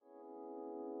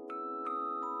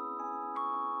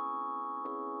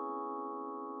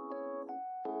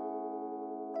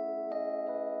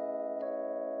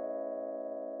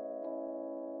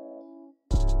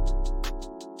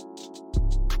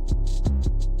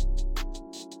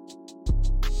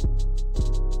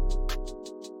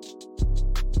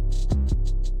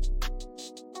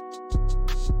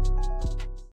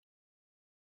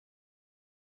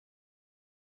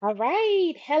All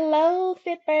right. Hello,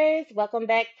 sippers. Welcome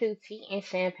back to Tea and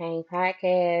Champagne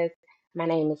Podcast. My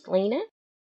name is Lena.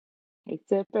 Hey,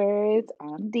 sippers,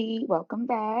 I'm Dee. Welcome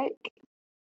back.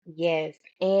 Yes.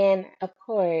 And of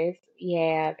course, we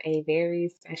have a very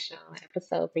special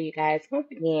episode for you guys. Once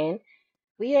again,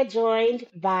 we are joined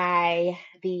by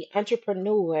the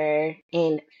entrepreneur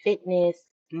and fitness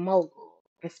mogul.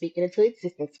 I'm speaking into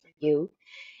existence for you,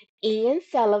 Ian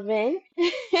Sullivan.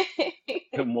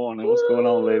 Good morning. What's going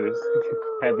on, ladies?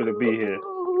 Happy to be here. I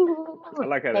Woo!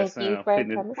 like how that Thank you sound. for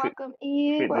Fitness, coming. Welcome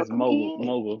in. fitness Welcome mogul, in.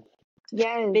 mogul.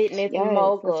 Yes, Fitness yes.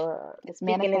 mogul, Let's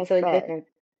speaking manifest into that. existence.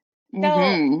 So,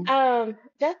 Mm-hmm.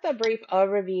 just a brief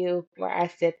overview for our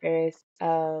sippers,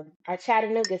 our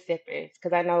Chattanooga sippers,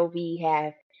 because I know we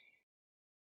have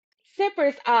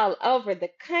sippers all over the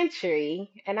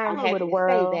country, and I'm All over happy the to say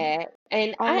world. that,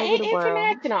 and, All over and the world.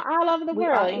 international, all over the We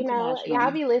are world. Y'all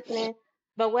international. be listening.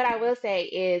 But what I will say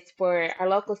is for our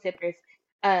local sippers,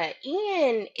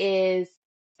 Ian is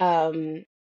um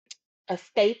a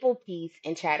staple piece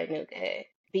in Chattanooga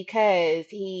because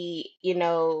he,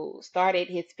 started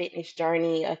his fitness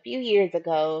journey a few years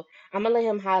ago. I'm gonna let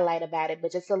him highlight about it,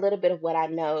 but just a little bit of what I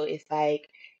know is like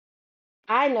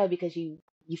I know because you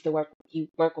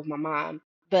work with my mom,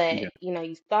 but Yeah.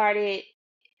 you started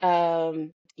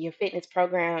your fitness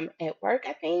program at work,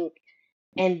 I think,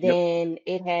 and Yep. then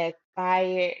it has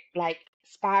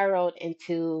spiraled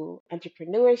into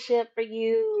entrepreneurship for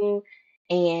you.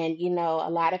 And a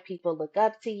lot of people look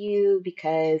up to you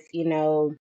because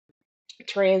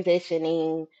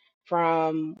transitioning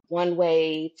from one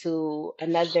way to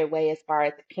another way as far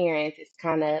as appearance is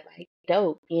kind of like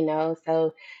dope.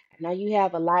 So I know you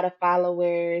have a lot of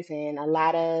followers and a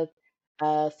lot of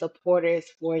supporters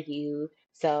for you.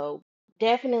 So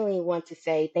definitely want to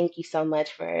say thank you so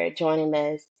much for joining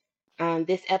us.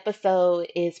 This episode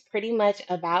is pretty much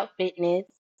about fitness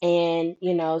and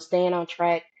staying on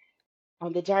track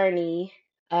on the journey.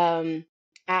 Um,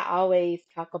 I always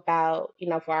talk about,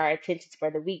 for our intentions for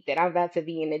the week that I'm about to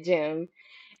be in the gym.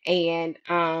 And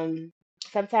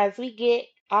sometimes we get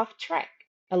off track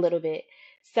a little bit.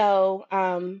 So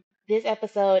this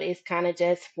episode is kind of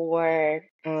just for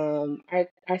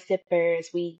our sippers.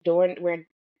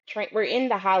 We're in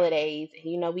the holidays,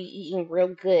 and we eating real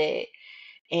good,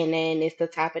 and then it's the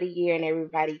top of the year and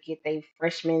everybody get their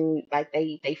freshman like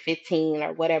they 15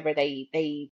 or whatever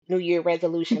they New Year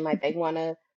resolution like they want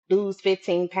to lose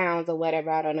 15 pounds or whatever,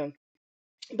 I don't know.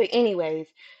 But anyways,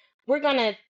 we're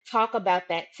gonna talk about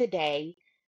that today.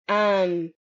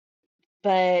 um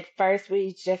but first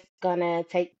we just gonna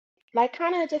take like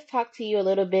kind of just talk to you a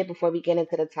little bit before we get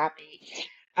into the topic.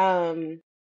 um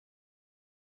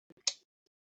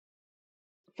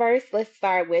First, let's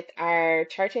start with our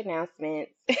church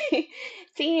announcements.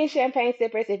 Tea and Champagne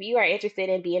Sippers, if you are interested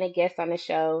in being a guest on the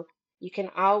show, you can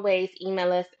always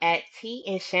email us at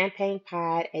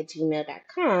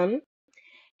teaandchampagnepod@gmail.com.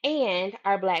 And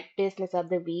our Black Business of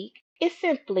the Week is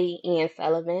simply Ian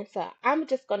Sullivan. So I'm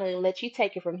just going to let you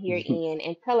take it from here, Ian,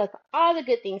 and tell us all the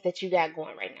good things that you got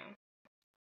going right now.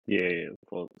 Yeah.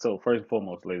 Well, so first and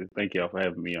foremost, ladies, thank y'all for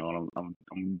having me on. I'm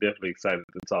definitely excited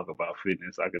to talk about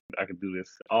fitness. I could do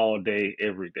this all day,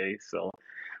 every day. So,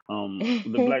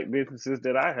 the black businesses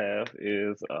that I have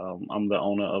is I'm the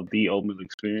owner of the Oatmeal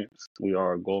Experience. We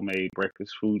are a gourmet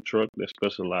breakfast food truck that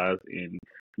specializes in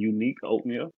unique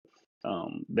oatmeal.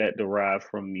 That derived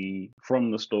from the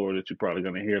store that you're probably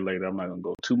gonna hear later. I'm not gonna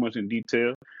go too much in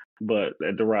detail, but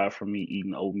that derived from me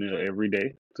eating oatmeal every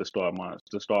day to start my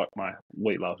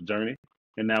weight loss journey.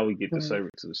 And now we get to Mm. serve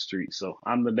it to the street. So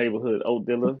I'm the neighborhood oat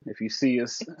dealer. If you see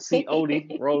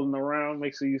Odie rolling around,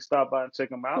 make sure you stop by and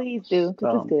check him out. Please do,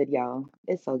 because it's Um, good, y'all.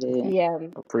 It's so good. Yeah,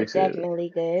 it's Appreciate it. definitely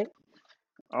good.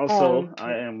 Also, Um,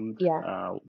 I am.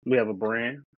 yeah. We have a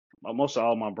brand. Most of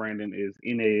all my branding is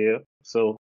NAL.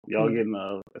 So y'all Mm. getting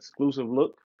a exclusive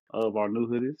look of our new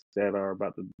hoodies that are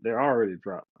about to. They're already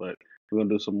dropped, but we're gonna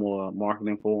do some more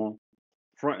marketing for them.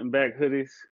 Front and back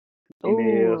hoodies.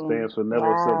 NAL Ooh, stands for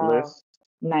Never Accept Wow. Less.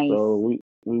 So nice.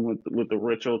 we went with the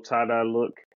retro tie dye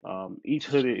look. Each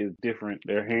hoodie is different.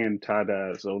 They're hand tie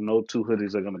dyed, so no two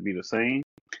hoodies are gonna be the same.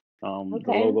 The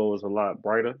Okay. logo is a lot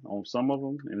brighter on some of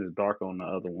them and it's darker on the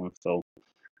other ones. So,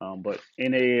 but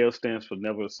NAL stands for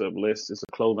Never Accept Less. It's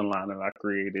a clothing line that I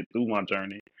created through my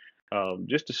journey,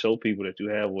 just to show people that you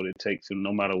have what it takes, and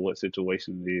no matter what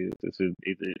situation it is.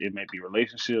 It may be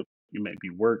relationship, it may be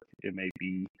work, it may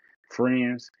be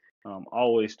friends.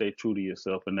 Always stay true to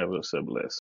yourself and never accept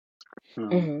less.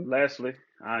 Hmm. Lastly,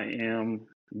 I am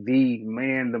the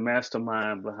man, the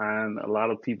mastermind behind a lot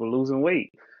of people losing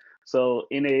weight. So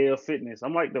NAL Fitness,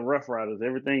 I'm like the Rough Riders.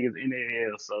 Everything is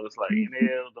NAL. So it's like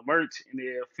NAL the merch,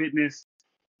 NAL Fitness.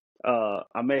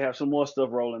 I may have some more stuff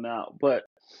rolling out, but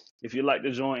if you'd like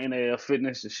to join NAL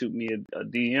Fitness, just shoot me a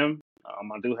DM.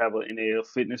 I do have an NAL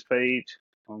Fitness page.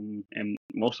 And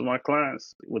most of my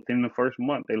clients within the first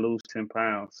month they lose 10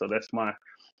 pounds. So that's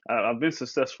I've been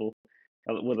successful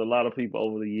with a lot of people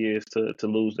over the years to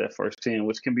lose that first 10,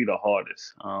 which can be the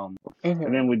hardest. And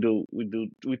Mhm. then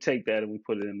we take that and we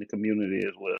put it in the community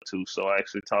as well too. So I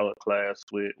actually taught a class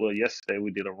yesterday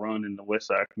we did a run in the West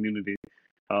Side community,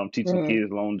 teaching Mhm.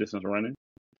 kids long distance running.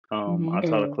 Mm-hmm. I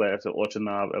taught a Mhm. class at Orchard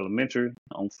Knob Elementary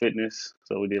on fitness.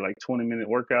 So we did like 20-minute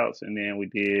workouts, and then we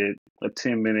did a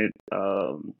 10-minute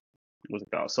what's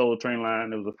it called, Soul Train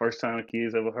line. It was the first time the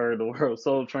kids ever heard the word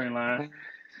Soul Train line.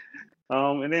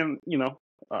 And then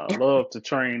love to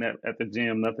train at the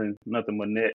gym. Nothing but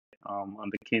net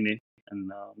under Kenny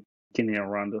and Kenny and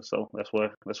Rhonda. So that's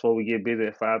where we get busy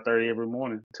at 5:30 every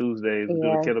morning. Tuesdays we do the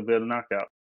Yeah. kettlebell knockout.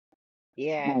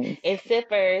 Yeah. Nice. And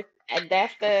sippers,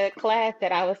 that's the class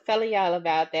that I was telling y'all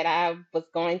about that I was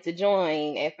going to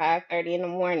join at 5:30 in the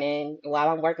morning while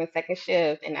I'm working second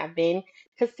shift, and I've been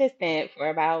consistent for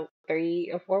about 3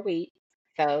 or 4 weeks.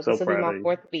 So So this will be proud my of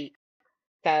fourth week.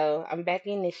 So I'm back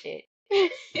in this shit.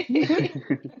 you.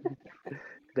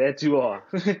 That you are.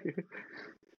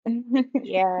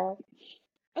 Yeah.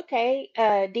 Okay.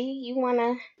 D, you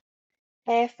wanna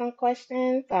ask some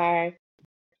questions or I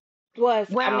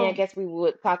Well, guess we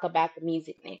would talk about the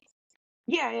music next.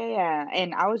 yeah.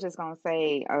 And I was just gonna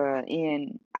say,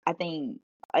 in I think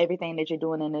everything that you're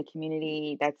doing in the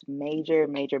community, that's major,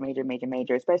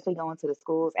 especially going to the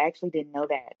schools. I actually didn't know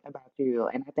that about you,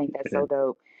 and I think that's Yeah. so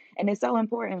dope. And it's so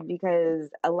important because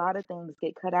a lot of things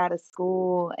get cut out of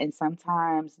school, and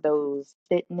sometimes those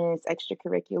fitness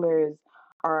extracurriculars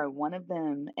are one of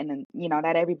them. And then,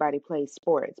 not everybody plays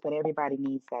sports, but everybody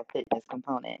needs that fitness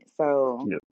component. So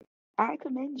Yep. I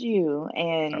commend you. I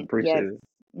And yes, appreciate it.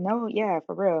 no, yeah,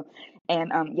 for real.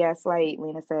 And yes, like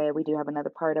Lena said, we do have another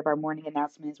part of our morning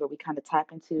announcements where we kind of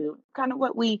tap into kind of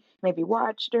what we maybe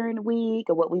watched during the week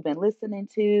or what we've been listening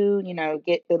to,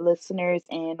 get the listeners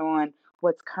in on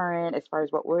what's current as far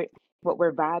as what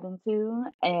we're vibing to.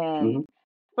 Hmm. And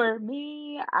for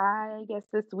me, I guess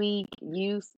this week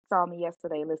you saw me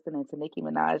yesterday listening to Nicki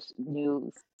Minaj's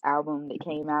new album that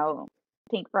came out,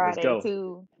 Pink Let's Friday go.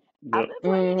 too. I've Yep. been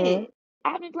playing Mm-hmm. it.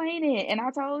 I've been playing it, and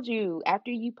I told you after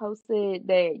you posted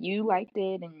that you liked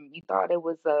it and you thought it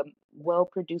was a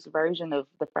well-produced version of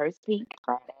the first Pink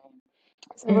Friday.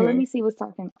 I said, well, let Mm-hmm. me see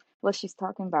what she's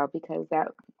talking about because that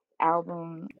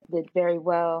album did very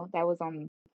well. That was on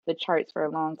the charts for a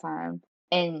long time,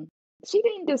 and she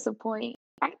didn't disappoint.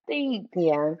 I think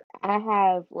Yeah. I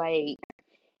have like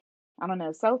I don't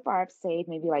know. So far, I've saved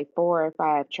maybe like 4 or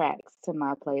 5 tracks to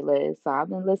my playlist. So I've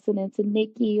been listening to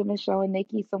Nikki. I've been showing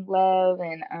Nikki some love,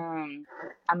 and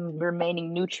I'm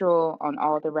remaining neutral on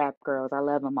all the rap girls. I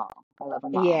love them all. I love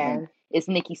them all. And Yeah. it's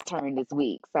Nikki's turn this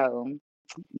week. So,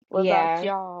 what about Yeah.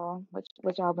 y'all?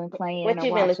 What y'all been playing What or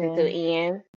you been listening to, watching?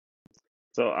 Ian?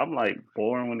 So I'm like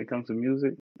boring when it comes to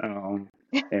music.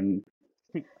 And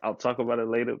I'll talk about it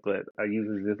later, but I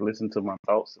usually just listen to my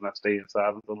thoughts and I stay in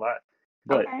silence a lot.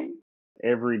 But Okay.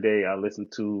 every day I listen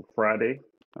to Friday.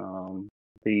 Um,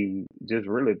 he just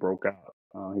really broke out.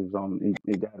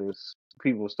 He got his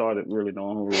people started really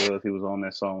knowing who he was. He was on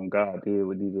that song God Did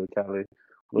with DJ Khaled,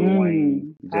 Lil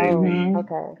Wayne, Jay Oh, Z. Mm-hmm.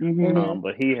 okay. Mm-hmm. Mm-hmm.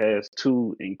 But he has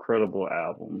two incredible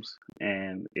albums,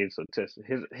 and it's a test.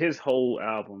 His whole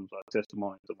albums are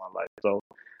testimony to my life. So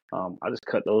I just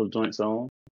cut those joints on.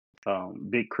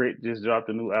 Big Crit just dropped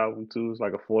a new album too. It's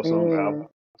like a 4 song album. Mm.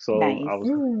 So I Nice. was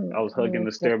I Mm. was I'm hugging gonna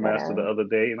the check that Stairmaster the out. other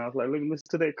day, and I was like, let me listen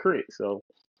to that Crit. So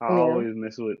I Yeah. always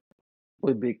mess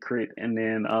with Big Crit, and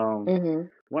then Mm-hmm.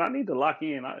 when I need to lock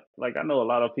in, I know a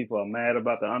lot of people are mad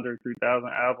about the Under 3000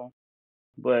 album,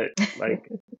 but like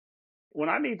when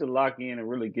I need to lock in and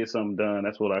really get something done,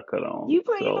 that's what I cut on. So You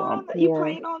Yeah.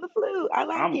 playing on the flute. I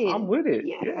like I'm it. with it.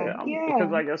 Yeah, Yeah, because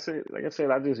yeah. like I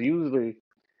said, I just usually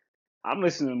I'm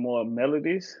listening more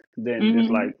melodies than just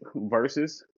Mm-hmm. like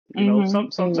verses. Mm-hmm.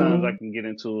 Sometimes I Mm-hmm. Mm-hmm. can get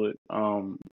into it,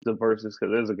 the verses,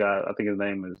 because there's a guy, I think his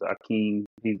name is Akeem.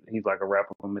 He's like a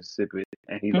rapper from Mississippi,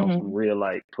 and he's on some Mm-hmm. real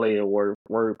like player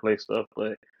wordplay stuff.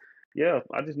 But yeah,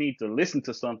 I just need to listen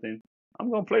to something. I'm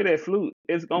gonna play that flute.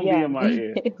 It's gonna be Yeah. in my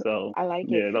ear. So I like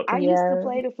it. yeah, I used to Yeah.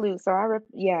 play the flute, so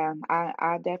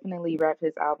I definitely rep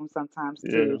his album sometimes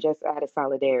too, yeah, just out of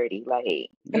solidarity. Like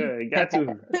yeah. You got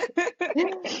to.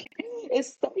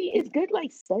 it's good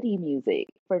like study music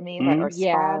for me, like Hmm. or spa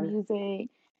Yeah. music.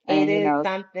 It And is and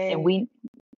something. we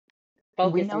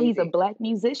We focus know he's a music. Black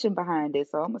musician behind it,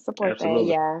 so I'm gonna support that.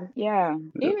 Absolutely. Yeah. Yeah.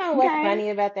 Yeah. You know what's Okay. funny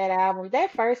about that album?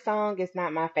 That first song is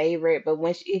not my favorite, but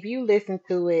if you listen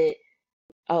to it,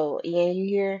 oh, Ian, you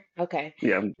hear? Okay.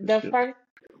 Yeah. I'm just The first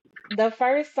the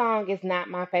first song is not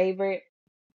my favorite,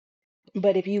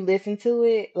 but if you listen to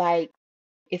it, like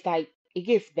it's like it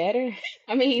gets better.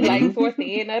 I mean, like hmm towards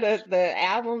the end of the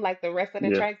album, like the rest of the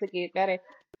Yeah. tracks it get better.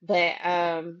 But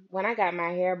when I got my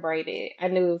hair braided, I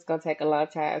knew it was gonna take a long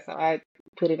time, so I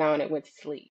put it on and went to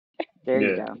sleep. There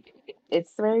you Yeah. go.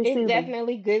 It's very It's soothing.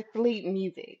 definitely good sleep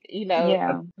music, you know, I,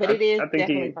 Yeah. but I it is I think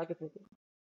definitely he focus music.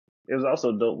 it was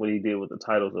also dope what he did with the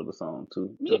titles of the song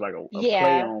too. It Yeah. was like a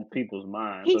play Yeah, on people's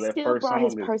minds. He So that still first brought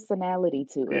his song is personality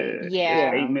to it. it's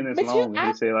yeah. 8 minutes But you, long, and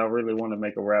he said, "I really want to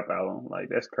make a rap album." Like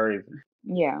that's crazy.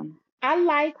 Yeah. I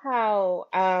like how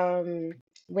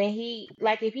when he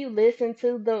like if you listen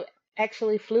to the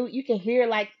actually flute, you can hear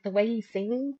like the way he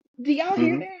sings. Do y'all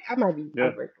hear hmm that? I might be Yeah.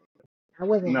 over. I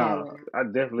wasn't high No, when I I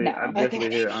No. okay. definitely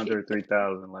hear Andre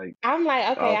 3000 like I'm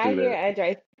like, okay, all I through hear that.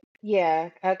 Andre. Yeah,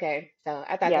 okay. So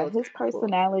I thought that Yeah, was his kind of cool.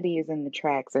 personality is in the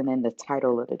tracks and in the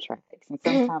title of the tracks. And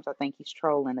sometimes I think he's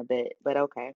trolling a bit, but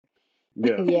okay.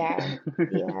 Yeah. Yeah,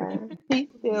 yeah. He's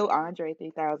still Andre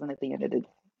 3000 at the end of the day.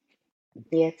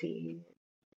 Yes, he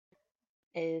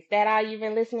is. Is that all you've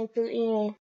been listening to,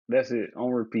 Ian? That's it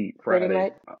on repeat Pretty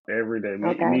Friday much? every day. Me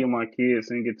Okay. and my kids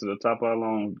sing it to the top of our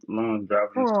lungs driving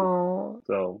to school. Oh.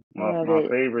 So I my love my it.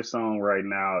 favorite song right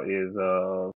now is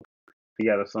he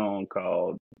got a song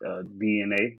called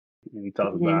DNA, and he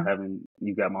talks about Hmm. having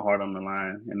you got my heart on the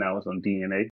line, and that was on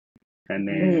DNA. And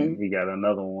Hmm. then Mhm. he got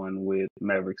another one with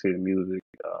Maverick City Music.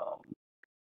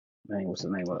 Dang, what's the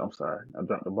name of it? I'm sorry, I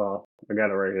dropped the ball. I got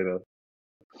it right here though.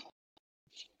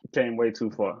 Came way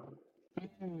too far.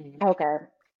 Hmm. Okay.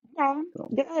 Yeah, So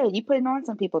good. You putting on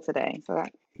some people today, so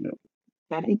yeah,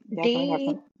 that definitely have D,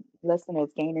 some listeners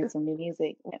gaining some new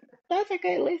music. those are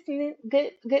good listening,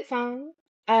 good songs.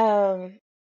 Um,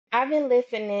 I've been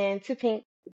listening to Pink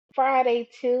Friday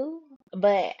too,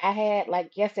 but I had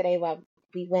like yesterday while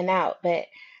we went out, but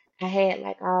I had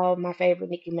like all my favorite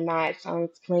Nicki Minaj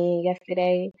songs playing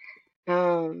yesterday.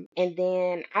 And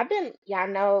then y'all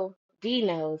know, D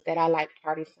knows that I like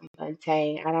Party from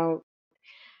Fontaine.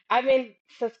 I've been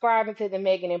subscribing to the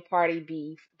Megan and Party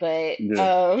beef, but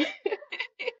yeah,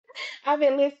 I've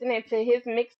been listening to his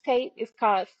mixtape. It's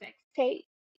called Sex Tape.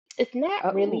 It's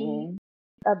not really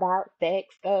Oh, about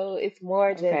sex, though. It's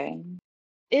more just okay.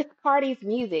 it's Cardi's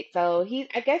music. So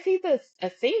I guess he's a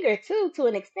singer too, to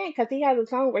an extent, because he has a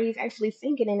song where he's actually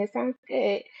singing and it sounds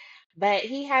good. But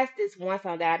he has this one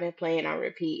song that I've been playing on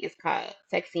repeat. It's called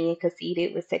 "Sexy and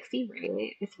Conceited" with Sexy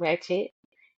Red. It's ratchet,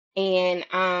 and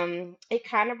it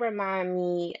kind of remind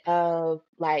me of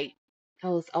like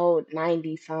those old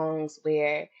 '90s songs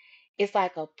where it's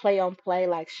like a play on play.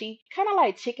 Like she kind of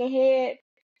like Chicken Head.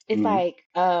 It's hmm like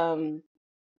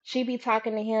she be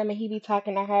talking to him and he be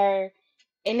talking to her,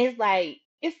 and it's like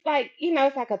it's like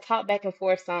a talk back and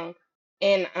forth song,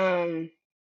 and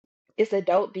it's a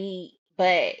dope beat,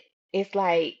 but it's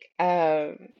like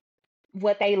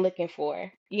what they looking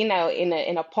for, in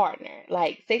a partner.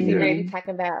 Like Sexy yeah. Red be Hmm.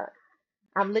 talking about,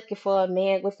 I'm looking for a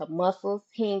man with some muscles.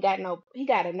 He got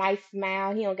a nice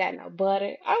smile. He don't got no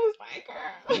butter. I was like,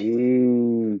 girl.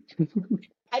 Mm.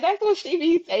 That's what she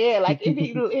be saying. Like if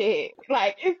he lit,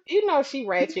 like it's she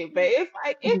ratchet, but it's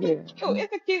like Yeah.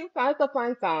 it's a cute song, it's a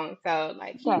fun song. So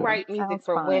like he Okay. write music Sounds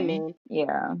for fun. women.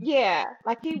 Yeah. Yeah,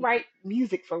 like he write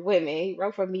music for women. He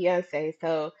wrote for Beyonce.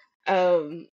 So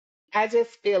um I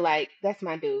just feel like that's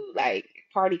my dude. Like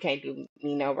Party can't do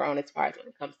me no wrong as far as when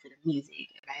it comes to the music.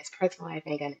 Like, his personal life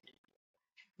ain't gonna.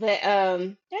 But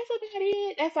that's about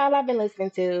it. That's all I've been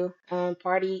listening to.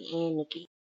 Party and Nikki.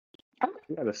 Okay.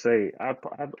 I gotta say,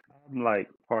 I'm like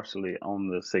partially on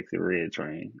the Sexy Red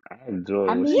train. I enjoy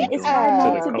I what mean, she's it's doing hard to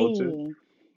not the Yeah. to culture, be.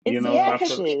 you It's know. Yeah, I 'cause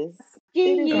feel, infectious.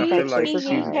 It is and I feel like infectious for Ski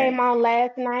she's came sure. on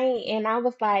last night, and I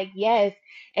was like, yes.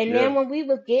 And yeah, then when we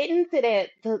was getting to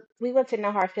we went to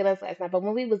No Hard Feelings last night, but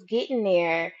when we was getting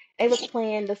there, they was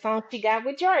playing the song she got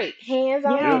with Drake, Hands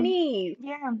on My Yeah. yeah, Knees.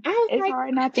 Yeah. I was It's like,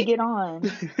 hard not to she, get on.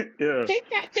 yeah.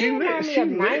 she remind me She of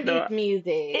lit though. 90s music.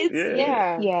 It's Yeah,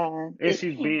 Yeah. yeah. and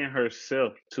she's being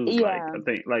herself too. Like Yeah. I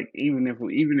think, like even if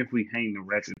we hang the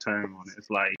ratchet term on it, it's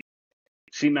like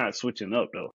she not switching up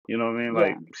though. You know what I mean? Yeah.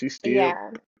 Like she's still Yeah.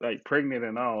 like pregnant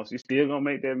and all. She's still gonna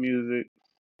make that music.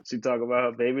 She talk about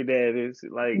her baby daddies.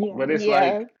 Like, Yeah. but it's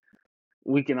like Yeah.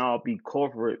 we can all be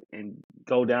corporate and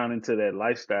go down into that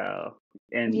lifestyle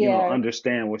and Yeah.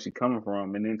 understand where she's coming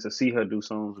from, and then to see her do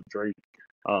songs with Drake,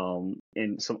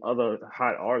 and some other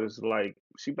hot artists, like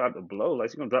she about to blow,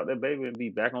 like she gonna drop that baby and be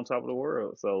back on top of the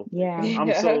world. So Yeah.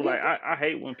 I'm so like I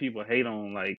hate when people hate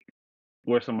on like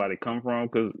where somebody come from,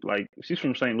 because like she's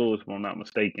from St. Louis if I'm not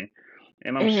mistaken,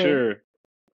 and I'm Mhm. sure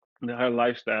that her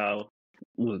lifestyle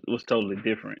was totally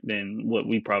different than what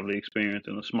we probably experienced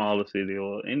in a smaller city,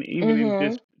 or and even in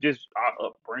Mhm. just our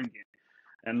upbringing.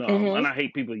 And Mhm. I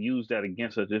hate people use that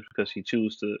against her just because she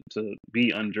chooses to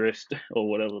be undressed or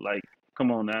whatever. Like,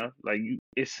 come on now, like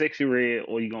it's sexy red,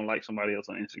 or you gonna like somebody else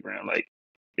on Instagram. Like,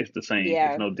 it's the same. It's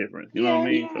Yeah. no difference. You know what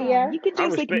I Yeah. mean? So Yeah, Yeah. you can I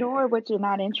just respect. ignore what you're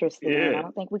not interested in. I Yeah,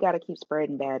 don't think we got to keep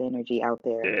spreading bad energy out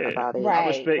there yeah. about it. I Right.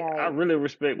 respect. I Right. really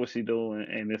respect what she's doing,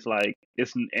 and it's like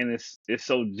it's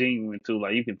so genuine too.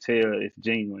 Like you can tell it's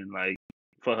genuine. Like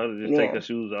for her to just take her Yeah.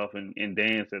 shoes off and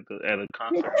dance at a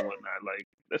concert and whatnot. Like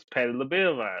that's Patti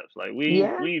LaBelle vibes. Like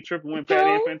Yeah. we ain't tripping when Patti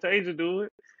and True. Fantasia do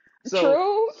it. So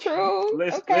True. True.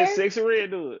 let's Okay. Sexy Red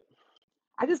do it.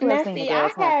 I just love Now, seeing the see, I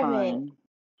girls have haven't. fun.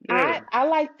 Yeah, I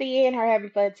like seeing her having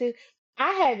fun too.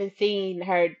 I haven't seen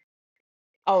her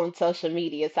on social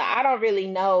media, so I don't really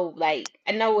know. Like,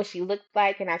 I know what she looks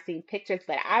like, and I've seen pictures,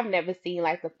 but I've never seen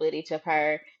like the footage of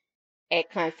her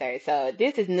at concerts. So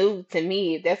this is new to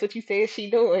me. If that's what you said she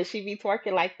doing, she be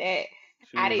twerking like that.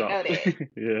 I shoes didn't off. know that.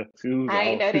 Yeah, shoes I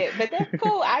ain't off. know that, but that's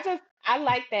cool. I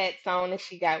like that song that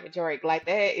she got with Drake. Like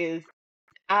that is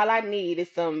all I need is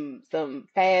some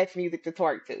fast music to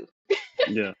twerk to.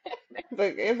 Yeah.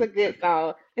 It's a good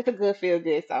song. It's a good feel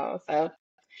good song. So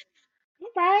all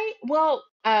right. Well,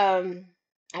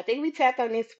 I think we tapped on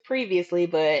this previously,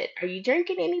 but are you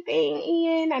drinking anything,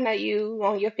 Ian? I know you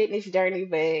on your fitness journey,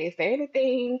 but is there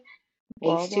anything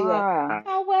Wah H2O? wah. High, You know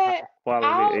high what? quality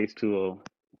All H2O.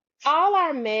 all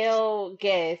our male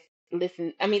guests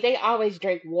listen. I mean, they always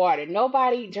drink water.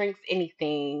 Nobody drinks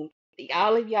anything.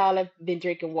 All of y'all have been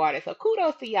drinking water, so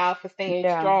kudos to y'all for staying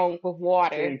Yeah, strong with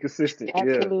water. Staying consistent. Yeah.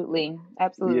 absolutely.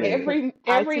 Absolutely. Yeah. Because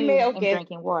I Every too male am guest.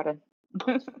 drinking water.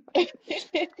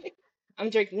 I'm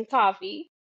drinking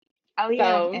coffee, Oh, yeah.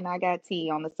 so And I got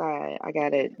tea on the side. I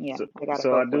got it. Yeah, So I got it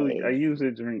so both I ways.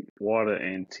 usually drink water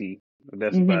and tea.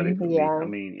 That's about Mm-hmm. it for me. I yeah.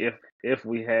 mean, if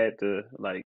we had to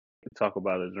like talk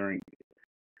about a drink,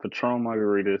 Patron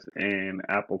margaritas and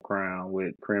apple crown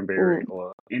with cranberry Ooh,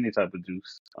 or any type of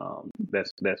juice.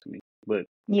 That's me. But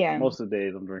yeah. most of the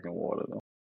days I'm drinking water though.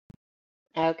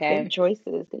 Good Okay.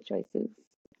 choices. Good choices.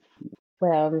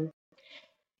 Well,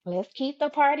 let's keep the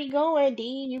party going.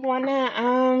 D, you wanna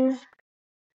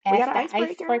We got ask an the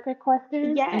icebreaker. icebreaker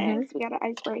question? Yes, Mm-hmm. we got an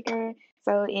icebreaker.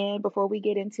 So, and before we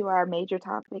get into our major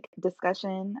topic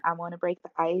discussion, I want to break the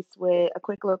ice with a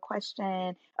quick little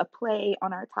question, a play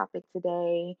on our topic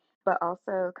today, but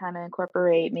also kind of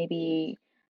incorporate maybe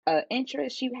an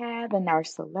interest you have in our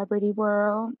celebrity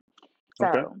world.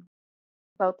 Okay. So,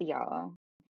 both of y'all,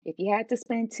 if you had to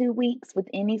spend 2 weeks with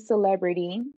any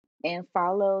celebrity and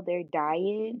follow their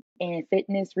diet and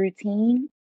fitness routine,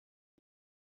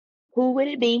 who would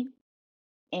it be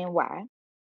and why?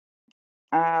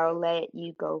 I'll let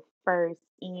you go first,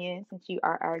 Ian, since you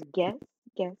are our guest.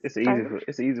 Guest first.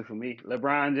 It's easy for me.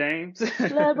 LeBron James.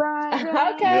 LeBron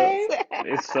Yep. Okay. James.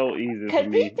 It's so easy for Cause he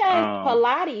me. does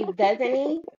Pilates, doesn't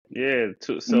he? Yeah.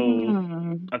 So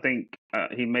mm, I think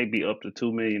he may be up to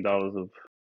 $2 million of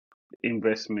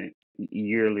investment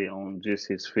yearly on just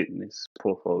his fitness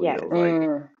portfolio, yes. like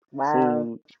Wow.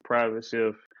 food, private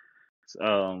chef,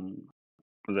 um,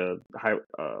 the high,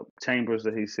 chambers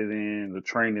that he sit in, the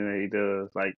training that he does.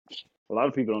 Like a lot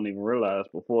of people don't even realize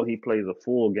before he plays a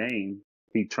full game,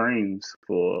 he trains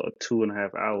for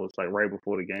 2.5 hours, like right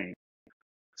before the game.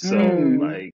 So Mm. Mm.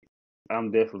 like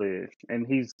I'm definitely, and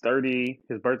he's 30.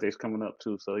 His birthday's coming up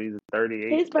too, so he's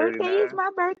 38, His birthday is 39. my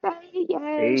birthday.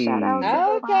 Yay. Shout out to Hey,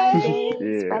 LeBron Okay.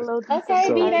 James, yeah. fellow Okay,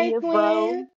 December B So Day 30th, bro.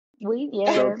 twins. so We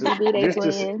B-Day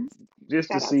just twins.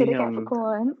 just to Shout out to see the him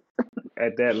Capricorns.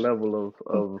 at that level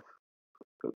of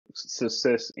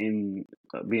success in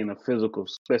being a physical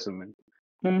specimen,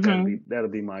 Mm-hmm. that'll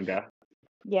be my guy.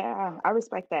 Yeah, I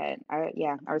respect that. I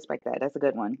respect that. That's a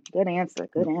good one. Good answer.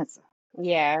 Good answer.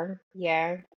 Yeah,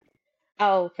 yeah.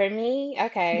 Oh, for me,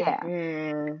 okay.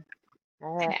 Yeah.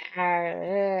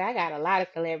 I got a lot of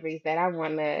celebrities that I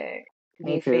wanna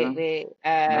Me get fit too. with. Make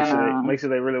I sure they know. make sure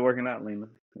they really working out, Lena.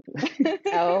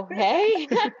 Oh, hey.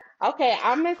 Okay,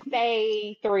 I'm gonna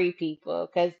say three people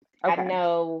because I Okay.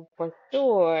 know for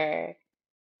sure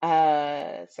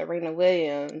Serena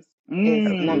Williams is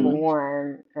number Mm. Absolutely.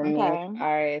 one. I mean, as Okay.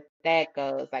 far as that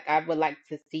goes, like I would like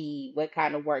to see what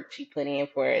kind of work she put in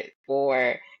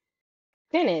for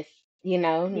tennis. You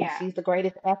know, and Yeah. she's the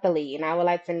greatest athlete, and I would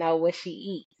like to know what she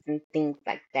eats and things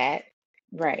like that.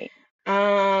 Right.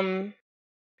 Um,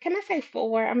 can I say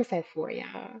four? I'm gonna say four,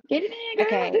 y'all. Get it in, girl.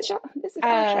 Okay. This is our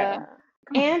Uh, show.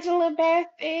 Come on. Angela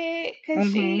Bassett, cause I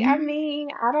Mm-hmm. mean,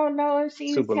 I don't know if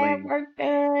she's Super had lean. work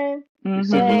done, She's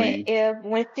super Mm-hmm. but lean. if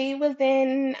when she was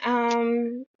in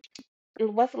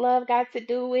What's Love Got to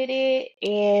Do with It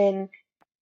and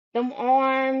them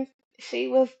arms, she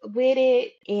was with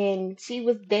it and she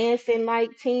was dancing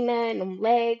like Tina and them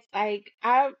legs. Like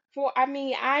I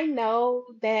mean, I know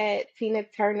that Tina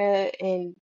Turner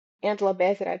and Angela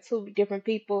Bassett are two different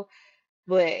people,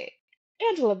 but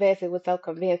Angela Bassett was so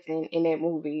convincing in that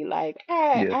movie. Like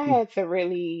Yeah. I had to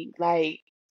really like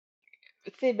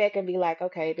sit back and be like,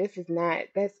 okay, this is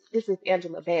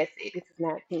Angela Bassett. This is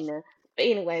not Tina. But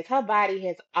anyways, her body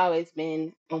has always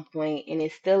been on point and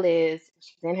it still is.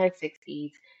 She's in her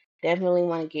 60s. Definitely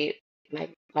want to get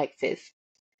like sis.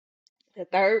 The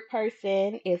third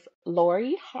person is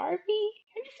Lori Harvey.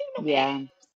 Have you seen them Yeah.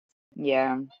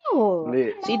 Yeah. Oh,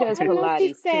 Lit. She does I know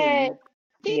she Pilates said too.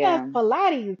 she does Yeah.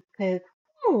 Pilates because,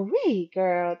 oh, wait,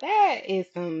 girl, that is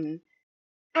some.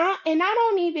 And I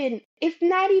don't even, it's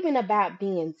not even about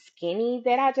being skinny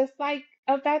that I just like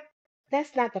about,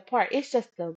 that's not the part. It's just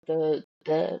the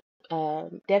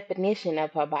definition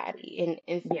of her body.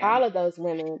 And so Yeah. all of those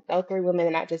women, those three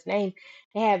women that I just named,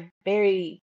 they have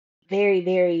very, very,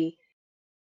 very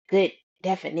good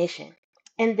definition.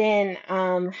 And then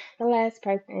the last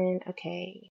person,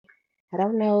 okay, I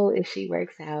don't know if she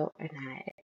works out or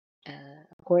not.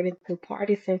 According to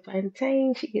Partisan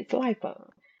Fontaine, she gets lipo.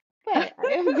 But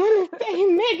I am gonna say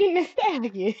Megan Thee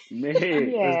Stallion Meg,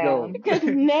 let's Yeah. go. because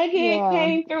Megan Yeah.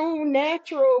 came through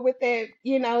natural with that,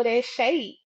 that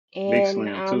shape, Big and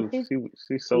slim too. she's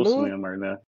She's so lose slim right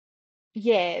now.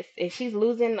 yes, and she's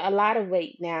losing a lot of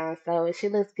weight now, so she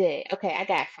looks good. Okay, I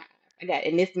got five.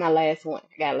 And this is my last one.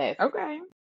 I got last one. Okay.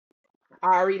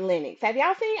 Ari Lennox. Have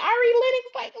y'all seen Ari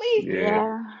Lennox lately? Yeah.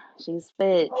 Yeah. She's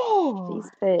fit. Oh,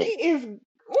 She's she fit. is.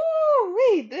 Ooh,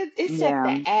 wait, it's just Yeah.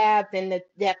 the abs and the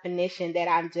definition that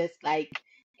I'm just like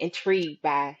intrigued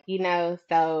by,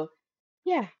 So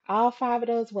yeah, all five of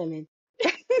those women.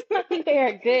 I think they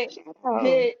are good, Shout out.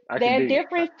 good. I can They're dig it.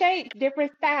 different shapes,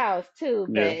 different styles too,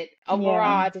 Yeah. but Yeah. overall,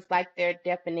 I just like their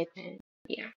definition.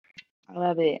 Yeah. I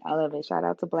love it. I love it. Shout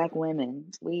out to Black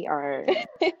women. We are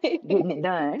getting it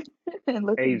done and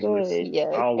looking Ageless. good.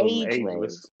 Yes. All of them Ageless.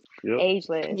 ageless. Yep.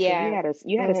 Ageless. Because Yeah.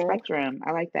 you had a Mhm. spectrum.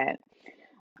 I like that.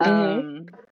 Mhm. Um,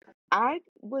 I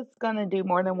was gonna do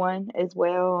more than one as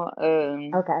well.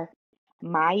 Okay.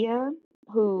 Maya,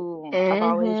 who I've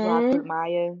always rocked with Mhm.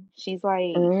 Maya. She's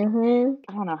like, Mhm.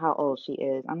 I don't know how old she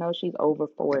is. I know she's over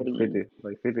 40.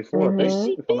 Like 54, I Is think, Mhm.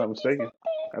 she if 50 I'm not mistaken.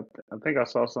 something? I think I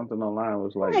saw something online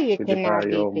was like Why you cannot be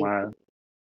 55-year-old Maya. 50?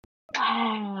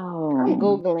 I'm Wow.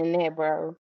 googling that,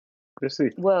 bro. Let's see.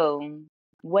 Well,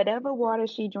 whatever water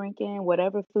she drinking,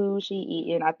 whatever food she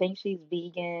eating, I think she's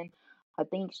vegan.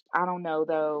 I don't know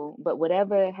though, but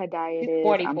whatever her diet She's is,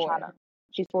 I'm trying 44. to.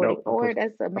 She's No, 44.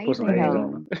 That's I put some amazing age Mhm.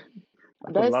 on though. her. I put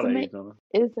a That's lot of ama- age on her.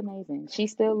 it's amazing. She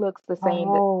still looks the same. She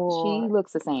Oh.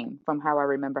 looks the same from how I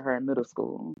remember her in middle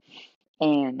school.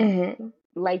 And Mhm.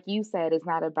 like you said, it's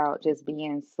not about just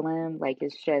being slim. Like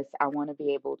it's just I want to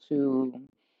be able to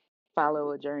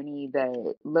follow a journey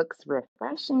that looks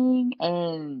refreshing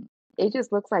and it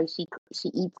just looks like she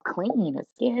eats clean. Her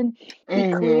skin be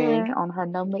Mhm. clear on her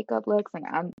no makeup looks, and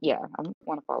I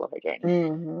want to follow her journey.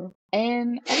 Mhm.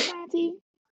 And Yeah.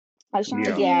 Yeah,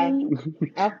 Ashanti,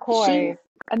 of she's course.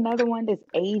 another one that's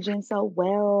aging so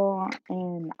well,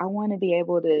 and I want to be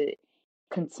able to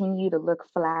continue to look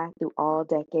fly through all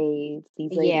decades.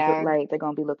 These ladies look Yeah. like they're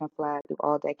gonna be looking fly through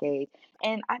all decades,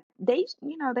 and they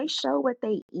show what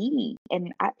they eat,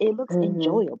 and it looks Mhm.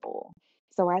 enjoyable.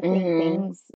 So I think Mhm.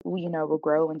 things will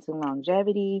grow into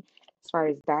longevity as far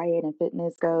as diet and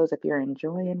fitness goes. If you're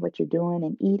enjoying what you're doing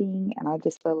and eating, and I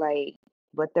just feel like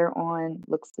what they're on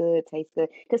looks good, tastes good.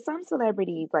 Because some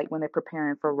celebrities, like when they're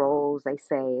preparing for roles, they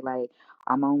say like,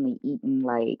 "I'm only eating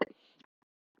like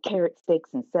carrot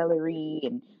sticks and celery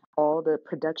and all the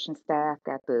production staff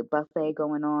got the buffet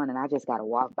going on and I just got to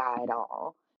walk by it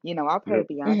all." I've Yep. heard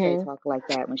Beyonce Mhm. talk like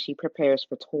that when she prepares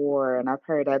for tour, and I've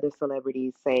heard other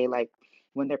celebrities say like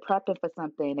when they're prepping for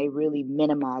something, they really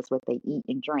minimize what they eat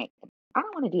and drink. I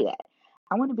don't want to do that.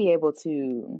 I want to be able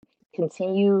to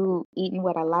continue eating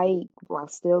what I like while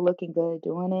still looking good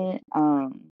doing it.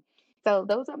 So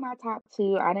those are my top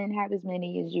two. I didn't have as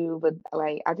many as you, but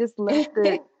like I just love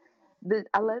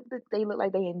I love that they look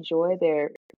like they enjoy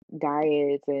their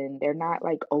diets and they're not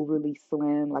like overly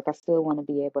slim. Like I still want to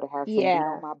be able to have some meat on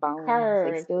Yeah. my bones. They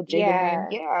Curves. still jiggling. Yeah.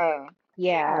 Yeah.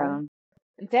 Yeah.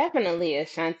 Yeah. Definitely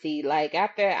Ashanti. Like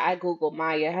after I Googled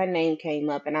Maya, her name came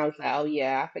up and I was like, oh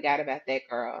yeah, I forgot about that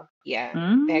girl. Yeah,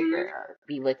 that Mm-hmm. girl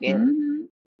be looking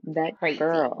Mm-hmm. That crazy.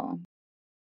 girl.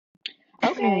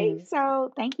 Okay,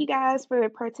 so thank you guys for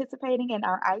participating in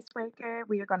our icebreaker.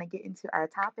 We are going to get into our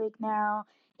topic now,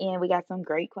 and we got some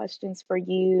great questions for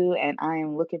you. And I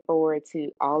am looking forward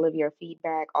to all of your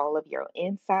feedback, all of your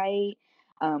insight.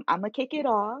 I'm gonna kick it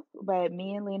off, but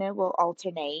me and Lena will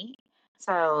alternate.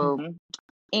 So,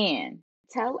 Ann,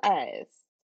 tell us.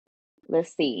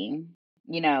 Let's see.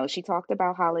 She talked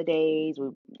about holidays.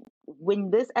 When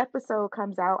this episode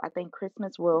comes out, I think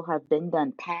Christmas will have been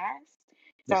done past.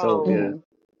 So yeah, So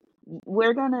Mhm.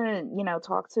 we're gonna,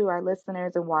 talk to our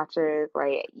listeners and watchers.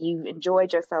 Like, you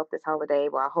enjoyed yourself this holiday.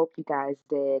 Well, I hope you guys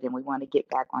did, and we want to get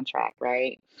back on track,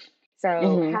 right?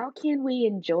 So, Mhm. how can we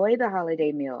enjoy the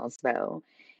holiday meals though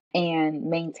and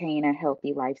maintain a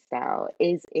healthy lifestyle?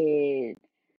 Is it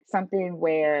something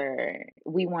where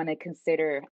we want to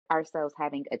consider ourselves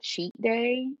having a cheat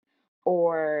day?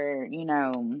 Or,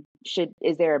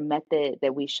 is there a method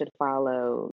that we should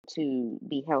follow to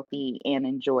be healthy and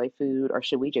enjoy food? Or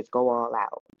should we just go all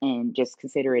out and just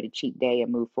consider it a cheat day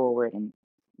and move forward and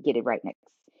get it right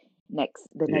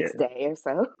the next yeah. day or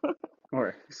so? All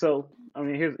right. So I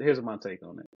mean, here's my take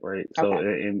on it, right? So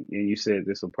Okay. and you said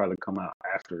this will probably come out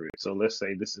after it. So let's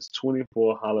say this is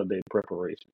 24 holiday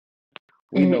preparation.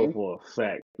 We know Mhm. for a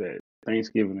fact that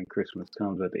Thanksgiving and Christmas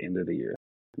comes at the end of the year.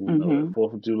 We know that Mm-hmm.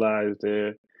 4th of July is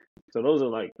there. So those are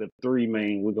like the three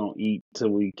main we're gonna eat till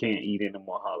we can't eat any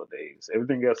more holidays.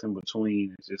 Everything else in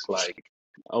between is just like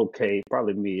okay,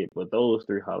 probably mid, but those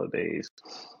three holidays.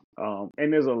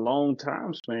 And there's a long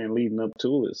time span leading up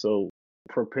to it. So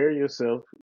prepare yourself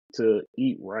to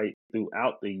eat right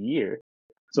throughout the year.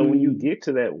 So when you Mm, get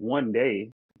to that one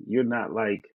day, you're not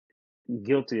like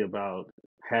guilty about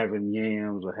having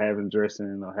yams or having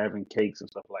dressing or having cakes and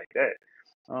stuff like that.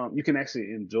 You can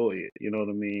actually enjoy it. You know what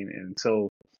I mean? And so,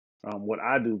 what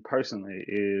I do personally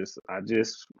is I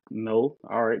just know,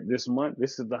 all right, this month,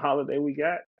 this is the holiday we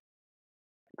got.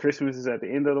 Christmas is at the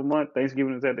end of the month.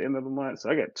 Thanksgiving is at the end of the month. So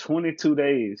I got 22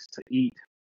 days to eat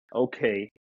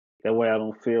okay. That way I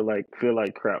don't feel like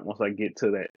crap once I get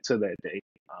to that day.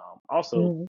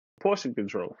 Also, Mhm. portion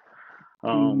control.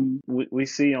 mm, We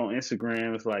see on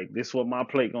Instagram, it's like this is what my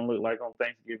plate gonna look like on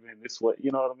Thanksgiving. This what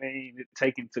you know what I mean.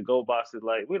 Taking to go boxes,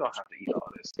 like we don't have to eat all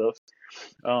this stuff.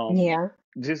 Um, Yeah.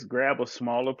 just grab a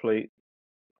smaller plate,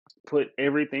 put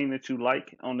everything that you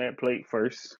like on that plate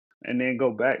first, and then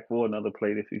go back for another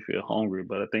plate if you feel hungry.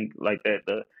 But I think like that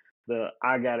the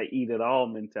I gotta eat it all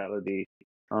mentality.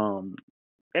 Um,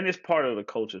 and it's part of the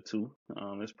culture too.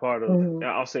 It's part of Mhm.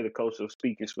 I'll say the culture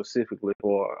speaking specifically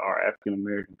for our African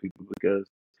American people because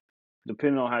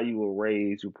depending on how you were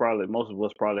raised, you probably most of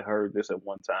us probably heard this at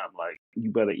one time, like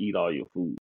you better eat all your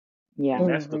food, yeah. and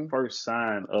that's the Mhm. first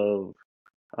sign of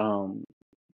um,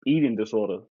 eating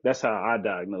disorder. That's how I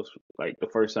diagnose like the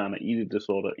first sign of eating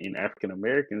disorder in African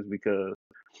Americans because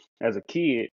as a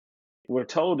kid we're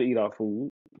told to eat our food.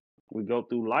 We go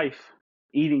through life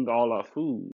eating all our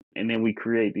food, and then we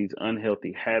create these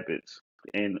unhealthy habits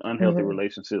and unhealthy Mhm.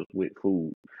 relationships with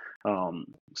food.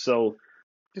 So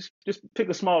just pick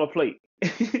a smaller plate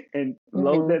and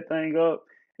load Mhm. that thing up,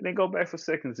 and then go back for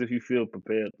seconds if you feel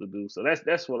prepared to do so.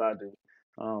 That's what I do.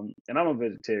 And I'm a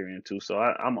vegetarian too, so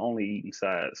I'm only eating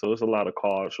sides. So it's a lot of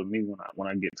carbs for me when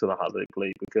I get to the holiday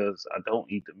plate because I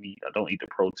don't eat the meat, I don't eat the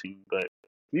protein, but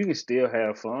you can still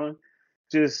have fun.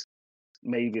 Just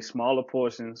maybe smaller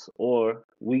portions or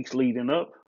weeks leading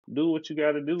up. Do what you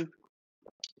got to do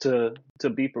to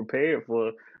be prepared for.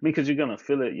 I mean, because you're gonna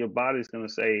feel it. Your body's gonna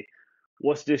say,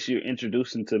 "What's this you're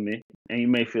introducing to me?" And you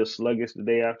may feel sluggish the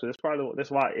day after.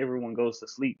 That's why everyone goes to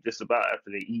sleep just about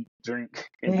after they eat, drink,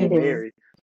 and be Itis. Mhm. merry.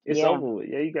 It's Yeah. over with.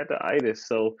 Yeah, you got the itis.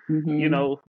 So you Mm-hmm.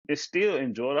 know, it's still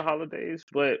enjoy the holidays,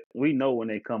 but we know when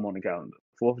they come on the calendar.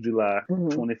 4th of July, Mhm.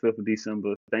 25th of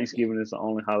December, Thanksgiving is the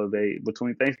only holiday.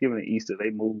 Between Thanksgiving and Easter, they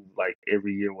move like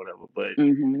every year, whatever. But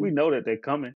Mm-hmm. we know that they're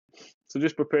coming. So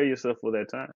just prepare yourself for that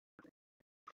time.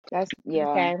 Yeah,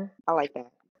 Okay. I like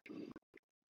that.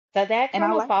 So that And I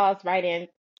kind of like, falls right in.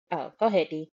 Oh, go ahead,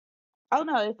 D. oh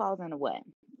no, it falls into what?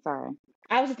 Sorry.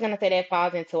 I was just gonna say that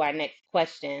falls into our next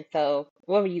question. So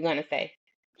what were you gonna say?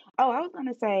 Oh, I was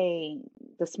gonna say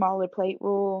the smaller plate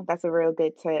rule. That's a real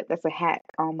good tip. That's a hack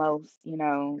almost,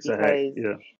 It's a hack. because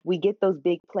Yeah. we get those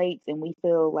big plates and we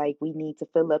feel like we need to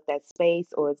fill up that space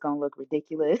or it's gonna look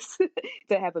ridiculous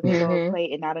to have a big old Mhm.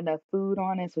 plate and not enough food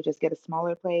on it. So just get a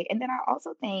smaller plate. And then I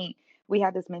also think we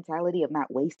have this mentality of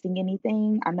not wasting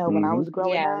anything. I know when I Mm-hmm. was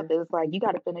growing Yeah. up, it was like you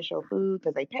got to finish your food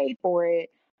because they paid for it.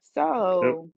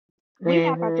 Yep. So We're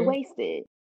not about to Mhm. waste it.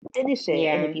 Finish it.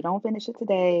 And if Yeah. you don't finish it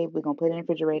today, we're gonna put it in the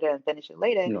refrigerator and finish it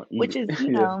later, You know, eat which it. is,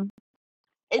 Yeah.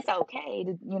 it's okay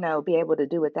to, be able to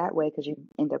do it that way because you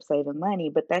end up saving money.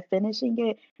 But that finishing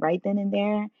it right then and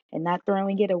there and not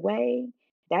throwing it away,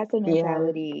 that's a Yeah.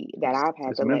 mentality that I've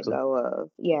had It's to let mental. go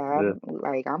of. Yeah,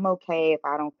 Yeah. I'm okay if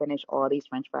I don't finish all these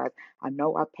French fries. I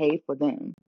know I paid for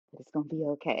them, but it's gonna be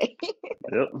okay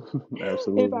Yep. if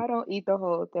Absolutely. I don't eat the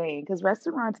whole thing. Because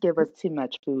restaurants give us too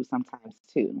much food sometimes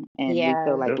too, and we feel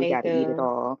Yeah, like Yep. we they got to eat it do.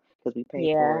 all because we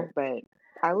paid for Yeah. it. But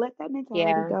I let that mentality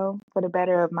Yeah. go for the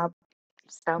better of my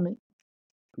stomach.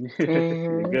 Your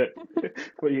Mhm. gut.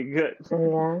 For your gut.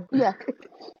 Yeah. Yeah.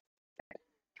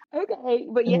 Okay.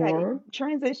 But yeah, Yeah.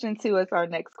 transition to our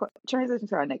next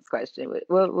question.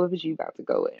 What was you about to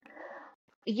go with?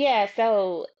 Yeah,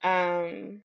 so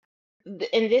and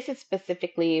this is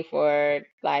specifically for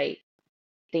like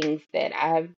things that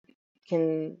I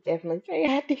can definitely say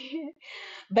I did.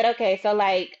 But okay, so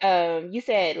like you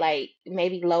said like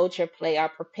maybe load your plate or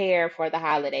prepare for the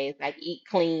holidays, like eat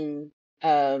clean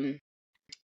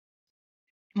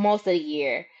most of the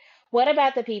year. What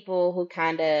about the people who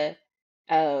kind of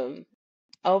um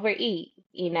overeat,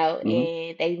 Hmm.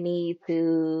 and they need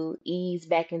to ease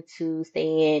back into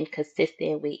staying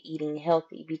consistent with eating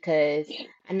healthy? Because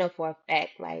I know for a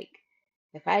fact, like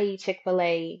if I eat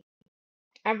Chick-fil-A,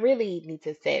 I really need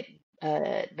to set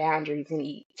boundaries and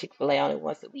eat Chick-fil-A only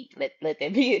once a week. Let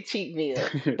that be a cheat meal.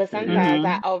 But Yeah. sometimes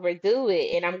I Mm-hmm. overdo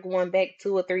it and I'm going back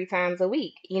 2 or 3 times a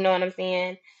week. You know what I'm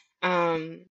saying?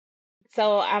 Um,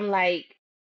 so I'm like,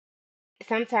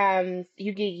 sometimes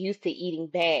you get used to eating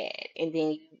bad and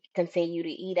then you continue to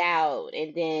eat out,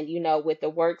 and then with the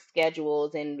work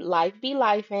schedules and life be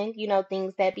life, and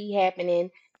things that be happening,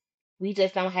 we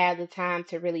just don't have the time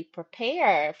to really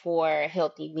prepare for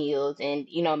healthy meals and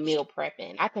meal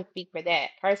prepping. I can speak for that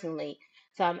personally.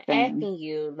 So I'm Same. asking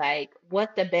you, like,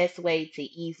 what's the best way to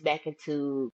ease back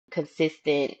into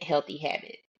consistent healthy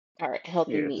habits or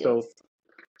healthy Yeah. meals?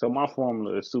 So my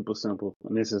formula is super simple,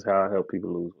 and this is how I help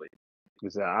people lose weight.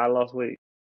 Is that I lost weight.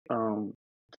 Um,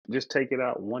 just take it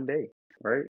out one day,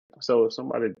 right? So if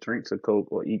somebody drinks a Coke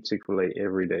or eat Chick-fil-A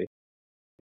every day,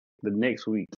 the next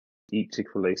week eat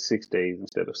Chick-fil-A 6 days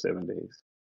instead of 7 days.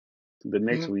 The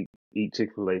next Mhm. week eat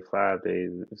Chick-fil-A 5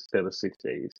 days instead of 6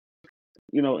 days.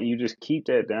 And you just keep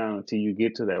that down until you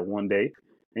get to that one day,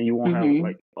 and you won't have, Mm-hmm.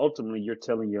 like, ultimately you're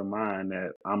telling your mind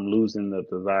that I'm losing the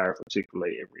desire for Chick-fil-A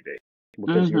every day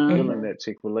because you're Mm-hmm. filling Mhm. that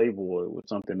Chick-fil-A void with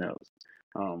something else.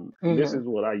 This Mhm. is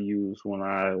what I use when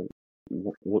I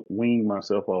wean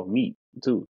myself off meat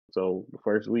too. So the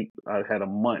first week I had a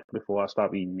month before I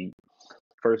stopped eating meat.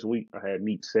 First week I had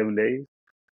meat 7 days,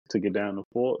 took it down to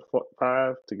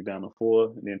five, took it down to four,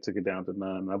 and then took it down to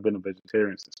none. I've been a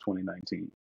vegetarian since 2019.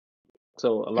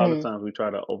 So a lot of Mhm. times we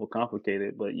try to overcomplicate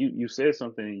it, but you said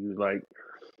something, and you like,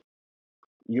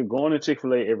 you're going to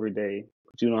Chick-fil-A every day,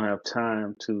 but you don't have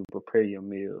time to prepare your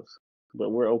meals.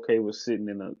 But we're okay with sitting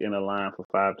in a line for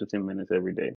 5 to 10 minutes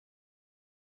every day.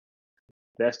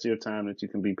 That's your time that you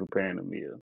can be preparing a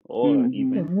meal, or Mm-hmm.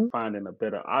 even Mhm. finding a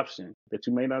better option that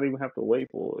you may not even have to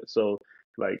wait for it. So,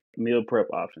 like meal prep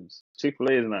options.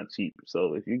 Chick-fil-A is not cheap.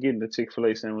 So if you're getting the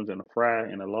Chick-fil-A sandwich and a fry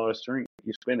and a large drink,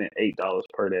 you're spending $8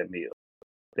 per that meal.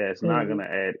 That's not going Mhm.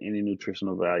 to add any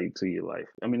nutritional value to your life.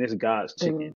 I mean, it's God's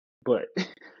chicken, Mhm. but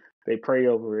they pray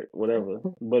over it, whatever,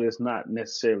 but it's not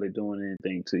necessarily doing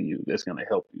anything to you that's going to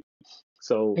help you.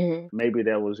 So Mhm. maybe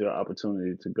that was your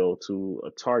opportunity to go to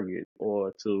a Target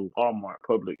or to Walmart,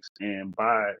 Publix, and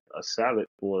buy a salad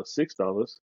for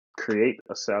 $6. Create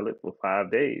a salad for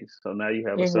 5 days. So now you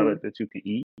have a salad Mhm. that you can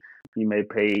eat. You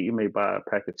may buy a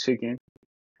pack of chicken.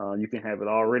 You can have it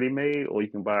already made, or you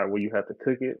can buy it where you have to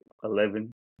cook it.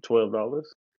 11,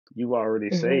 $12. You've already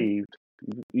Mhm. saved.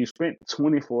 You spent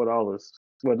 $24.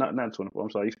 Well, not 24. I'm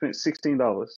sorry. You spent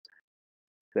 $16.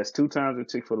 That's two times at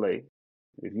Chick-fil-A.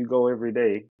 If you go every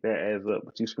day, that adds up.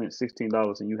 But you spent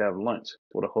 $16 and you have lunch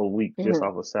for the whole week just Mhm.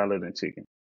 off of salad and chicken,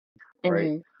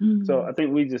 right? Mhm. So Mm-hmm. I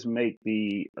think we just make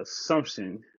the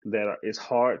assumption that it's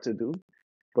hard to do,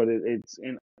 but it's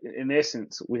in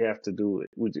essence we have to do it.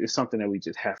 It's something that we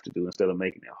just have to do instead of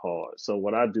making it hard. So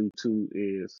what I do too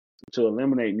is to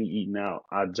eliminate me eating out.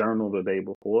 I journal the day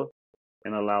before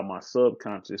and allow my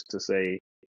subconscious to say,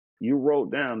 "You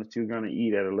wrote down that you're gonna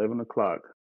eat at 11 o'clock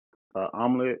an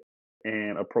omelet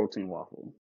and a protein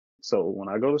waffle." So when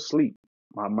I go to sleep,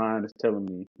 my mind is telling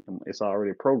me it's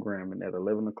already programming at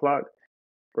 11 o'clock.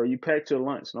 Bro, you packed your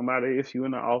lunch. No matter if you're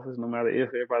in the office, no matter if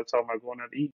everybody's talking about going out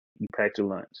to eat, you packed your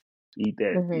lunch. Eat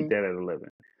Mhm. that at 11.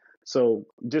 So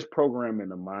just programming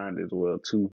the mind as well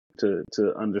too,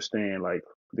 to understand, like,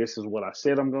 this is what I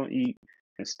said I'm gonna eat.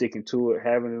 and sticking to it,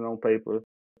 having it on paper,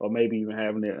 or maybe even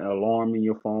having an alarm in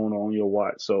your phone or on your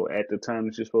watch. So at the time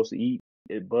that you're supposed to eat,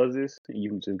 it buzzes, and you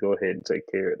can just go ahead and take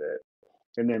care of that.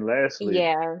 And then lastly,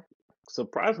 Yeah.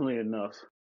 surprisingly enough,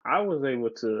 I was able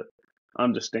to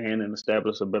understand and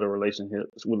establish a better relationship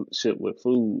with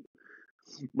food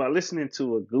by listening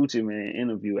to a Gucci Man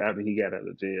interview after he got out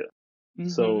of jail.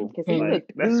 So Because he Mm-hmm. like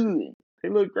looked that's good. he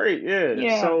looked great, yeah.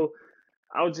 Yeah. So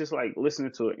I was just like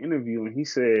listening to an interview and he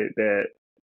said that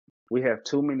we have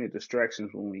too many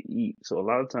distractions when we eat. So a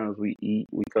lot of times we eat,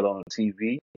 we cut on the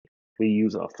TV, we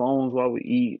use our phones while we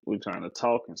eat, we're trying to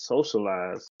talk and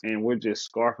socialize, and we're just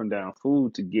scarfing down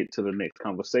food to get to the next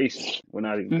conversation. We're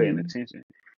not even paying Hmm. attention.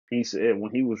 He said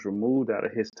when he was removed out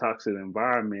of his toxic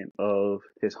environment of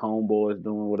his homeboys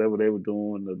doing whatever they were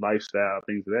doing, the lifestyle,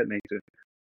 things of that nature,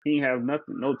 he didn't have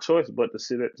nothing, no choice but to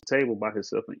sit at the table by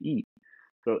himself and eat.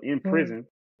 So in Mm-hmm. prison,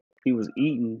 he was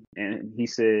eating, and he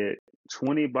said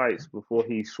 20 bites before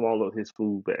he swallowed his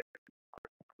food back.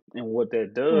 And what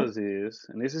that does is,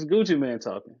 and this is Gucci Man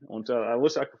talking. I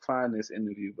wish I could find this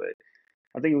interview, but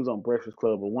I think it was on Breakfast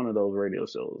Club or one of those radio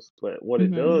shows. But what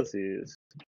it Hmm. does is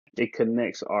it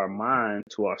connects our mind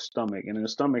to our stomach, and then the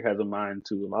stomach has a mind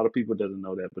too. A lot of people doesn't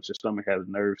know that, but your stomach has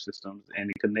nerve systems, and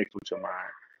it connects with your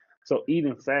mind. So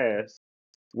eating fast,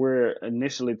 we're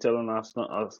initially telling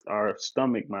our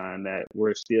stomach mind that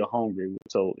we're still hungry.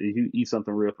 So if you eat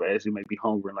something real fast, you may be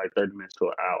hungry in like 30 minutes to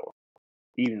an hour.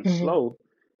 Eating Mm-hmm. slow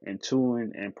and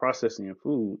chewing and processing your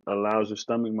food allows your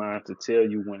stomach mind to tell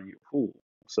you when you're full.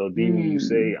 So then when you Mm.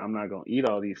 say, I'm not going to eat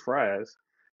all these fries,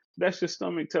 that's your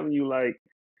stomach telling you, like,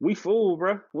 we full,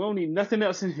 bro. We don't need nothing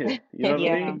else in here. You know what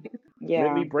I Yeah. mean?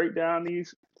 Let Yeah. me break down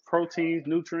these proteins,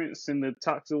 nutrients, and the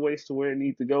toxic waste to where it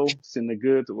needs to go, send the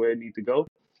good to where it needs to go,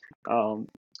 um,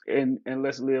 and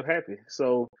let's live happy.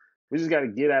 So we just got to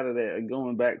get out of that. And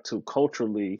going back to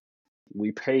culturally,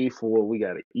 we pay for it, we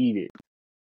got to eat it.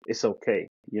 It's okay.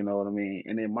 You know what I mean?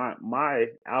 And then my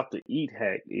out to eat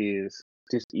hack is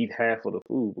just eat half of the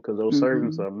food because those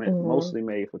servings Hmm. are Mm-hmm. mostly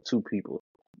made for two people.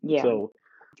 Yeah. So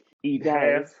eat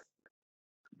half, Yes.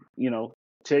 you know,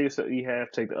 tell yourself eat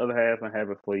half, take the other half and have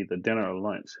it for either dinner or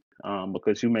lunch.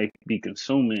 Because you may be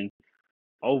consuming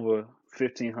over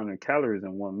 1,500 calories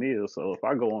in one meal. So if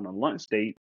I go on a lunch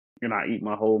date and I eat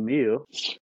my whole meal,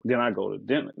 then I go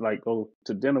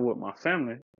to dinner with my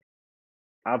family,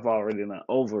 I've already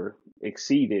over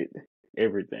exceeded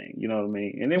everything. You know what I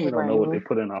mean? And then we don't know Right. what they Mm-hmm.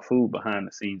 put in our food behind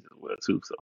the scenes as well too.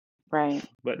 So, Right.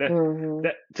 but that Mm-hmm.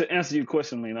 that to answer your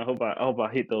question, man, I hope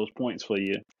I hit those points for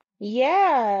you.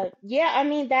 Yeah, yeah. I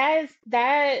mean, that.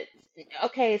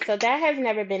 Okay, so that has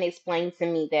never been explained to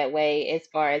me that way as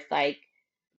far as like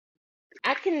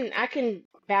I can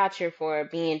voucher for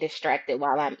being distracted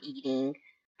while I'm eating,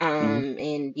 Hmm.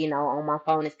 and on my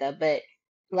phone and stuff, but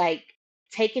like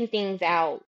taking things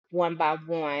out one by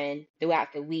one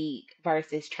throughout the week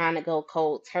versus trying to go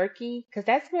cold turkey, because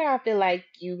that's where I feel like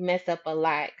you mess up a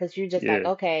lot because you're just like, Yeah.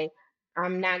 okay,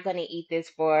 I'm not gonna eat this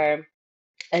for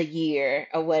a year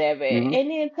or whatever. Hmm. And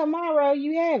then tomorrow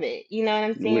you have it. You know what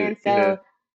I'm saying? Yeah. So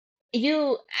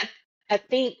you, I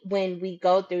think when we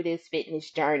go through this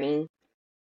fitness journey,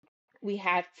 we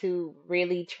have to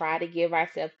really try to give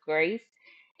ourselves grace.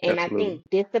 And I Absolutely.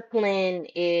 think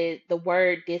the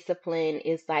word discipline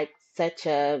is like such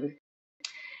uh,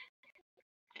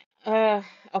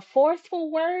 a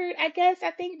forceful word, I guess.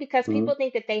 I think because Hmm. people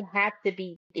think that they have to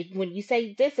be, when you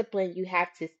say discipline, you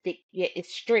have to stick, yeah,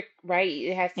 it's strict, right?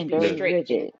 It has to And be Yeah. very strict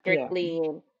and rigid. Yeah. strictly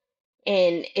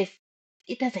and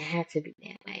it doesn't have to be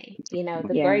that way.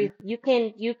 The Yeah. grace, you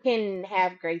can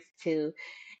have grace too.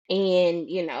 And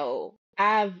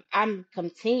I'm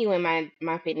continuing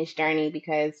my fitness journey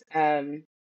because and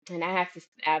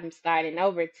I'm starting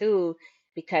over too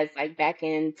because like back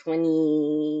in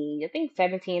 20, I think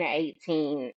 17 or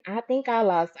 18, I think I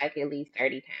lost like at least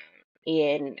 30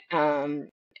 pounds. And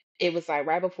it was like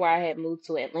right before I had moved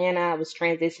to Atlanta. I was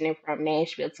transitioning from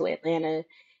Nashville to Atlanta.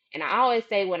 And I always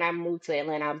say when I moved to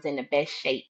Atlanta, I was in the best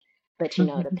shape. But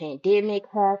the Hmm. pandemic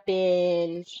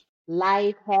happened,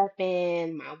 life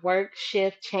happened, my work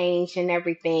shift changed and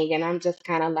everything. And I'm just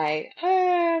kind of like,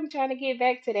 I'm trying to get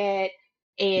back to that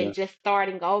Yeah. and just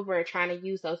starting over, trying to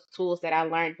use those tools that I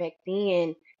learned back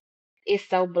then. It's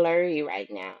so blurry right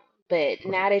now. But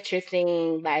Right. now that you're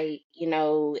saying, like,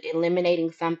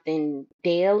 eliminating something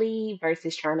daily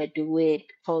versus trying to do it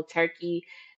cold turkey,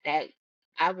 that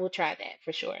I will try that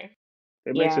for sure. Yeah.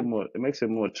 It makes it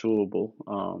more chewable.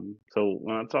 So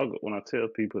when I tell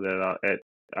people that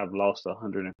I've lost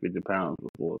 150 pounds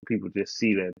before, people just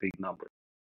see that big number.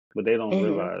 But they don't Mhm.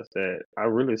 realize that I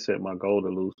really set my goal to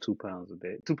lose 2 pounds a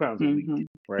day, 2 pounds a week, Hmm.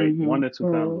 right? Hmm. 1 to 2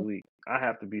 pounds a Mhm. week. I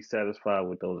have to be satisfied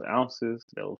with those ounces,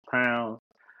 those pounds,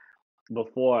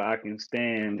 before I can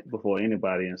stand before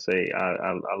anybody and say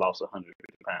I lost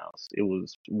 150 pounds. It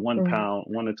was one Mhm. pound,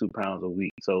 1 or 2 pounds a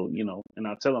week. So, and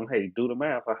I tell them, hey, do the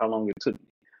math of how long it took me,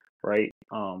 right?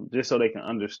 Just so they can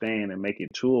understand and make it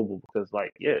chewable. Because,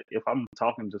 like, yeah, if I'm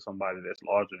talking to somebody that's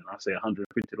larger and I say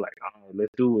 150, like, all right,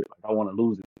 let's do it. Like, I want to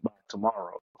lose it by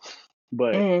tomorrow.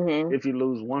 But Mhm. if you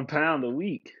lose 1 pound a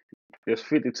week, there's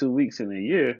 52 weeks in a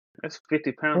year. That's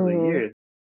 50 pounds a Mhm. year.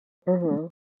 Mhm.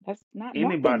 That's not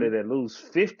Anybody nothing. that lose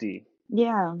 50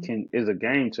 Yeah. can is a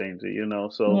game changer,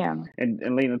 So, Yeah.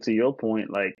 and leaning to your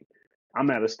point, like, I'm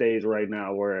at a stage right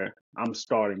now where I'm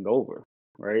starting over,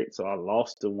 right? So I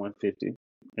lost the 150,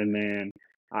 and then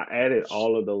I added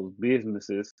all of those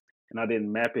businesses, and I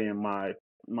didn't map in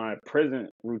my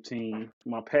present routine,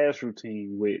 my past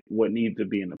routine with what needed to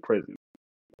be in the present.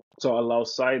 So I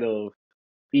lost sight of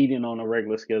eating on a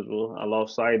regular schedule. I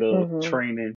lost sight of Mhm.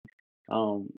 training.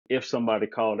 If somebody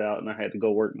called out and I had to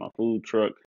go work my food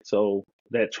truck, so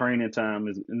that training time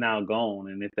is now gone.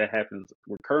 And if that happens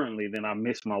recurrently, then I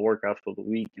miss my workouts for the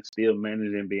week and still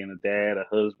managing being a dad, a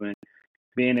husband,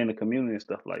 being in the community and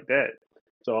stuff like that.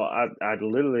 So I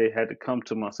literally had to come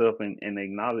to myself and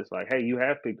acknowledge, like, hey, you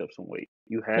have picked up some weight.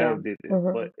 You Yeah. have did this,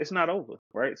 but Mhm. it's not over,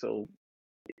 right? So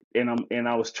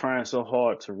I was trying so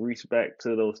hard to reach back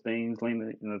to those things,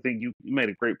 Lena. And I think you made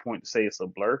a great point to say it's a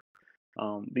blur,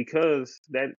 because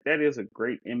that is a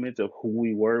great image of who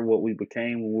we were, what we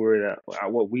became when we were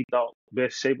at what we thought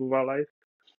best shape of our life.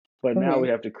 But now we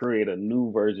Mhm. have to create a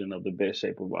new version of the best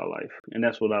shape of our life, and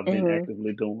that's what I've been Mhm.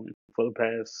 actively doing for the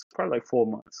past probably like 4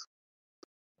 months.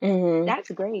 Mhm. That's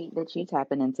great that you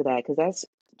tapping into that because that's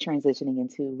transitioning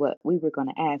into what we were going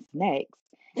to ask next,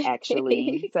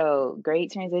 actually. So,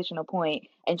 great transitional point.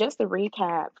 And just to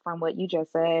recap from what you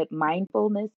just said,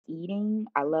 mindfulness eating,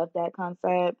 I love that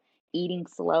concept. Eating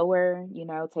slower,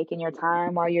 taking your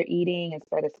time while you're eating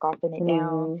instead of scoffing it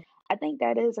down. Mhm. I think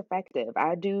that is effective.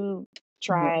 I do Mhm.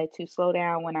 try to slow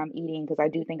down when I'm eating because I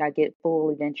do think I get full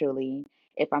eventually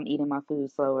if I'm eating my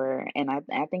food slower. And I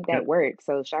think that Yep, works.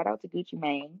 So shout out to Gucci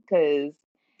Mane because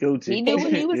he Gucci. knew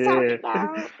what he was talking Yeah.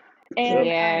 about. And Yep.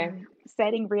 Yeah.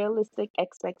 setting realistic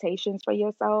expectations for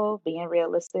yourself, being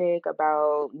realistic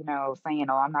about, saying,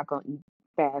 oh, I'm not going to eat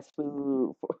fast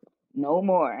food for no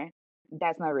more.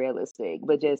 That's not realistic.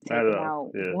 But just Not at taking all.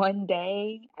 out Yeah. one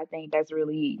day, I think that's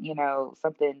really,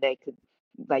 something that could,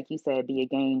 like you said, be a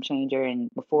game changer. And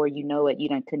before you know it, you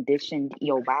done conditioned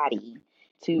your body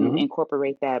to Hmm.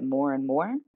 incorporate that more and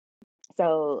more.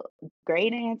 So,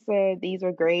 great answer. These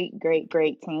are great, great,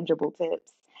 great tangible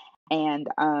tips. And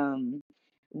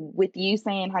with you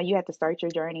saying how you had to start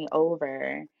your journey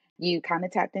over, you kind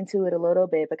of tapped into it a little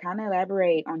bit, but kind of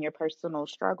elaborate on your personal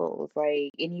struggles, like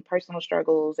any personal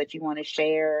struggles that you want to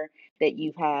share that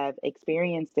you have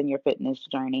experienced in your fitness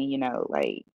journey,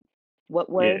 like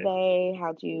what were Yeah. they?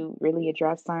 How'd you really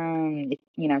address them?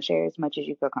 Share as much as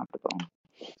you feel comfortable.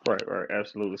 Right, right,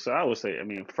 absolutely. So I would say, I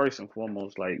mean, first and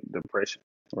foremost, like depression,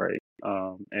 right?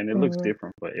 And it looks Mhm.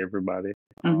 different for everybody.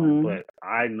 Mm-hmm. But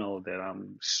I know that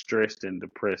I'm stressed and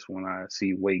depressed when I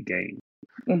see weight gain.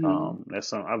 Mm-hmm. That's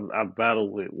something I've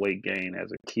battled with weight gain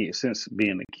as a kid, since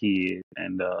being a kid,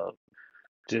 and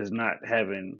just not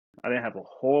having. I didn't have a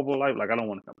horrible life. Like, I don't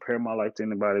want to compare my life to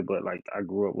anybody, but like, I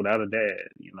grew up without a dad.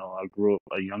 I grew up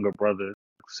a younger brother,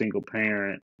 single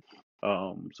parent.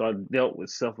 So I dealt with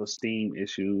self-esteem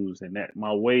issues, and that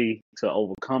my way to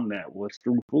overcome that was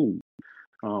through food.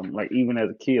 Like, even as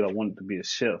a kid, I wanted to be a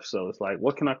chef. So it's like,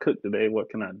 what can I cook today? What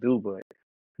can I do? But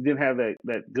didn't have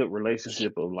that good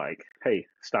relationship of, like, hey,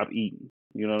 stop eating.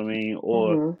 You know what I mean?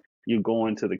 Or Mhm. you go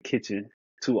into the kitchen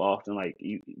too often. Like,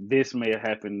 this may have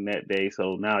happened that day,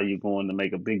 so now you're going to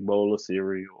make a big bowl of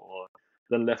cereal, or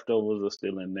the leftovers are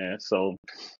still in there. So,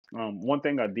 one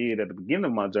thing I did at the beginning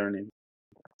of my journey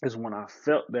is, when I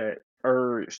felt that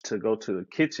urge to go to the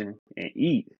kitchen and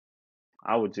eat,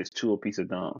 I would just chew a piece of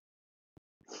gum.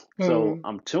 So Mhm.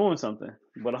 I'm chewing something,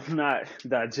 but I'm not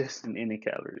digesting any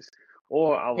calories.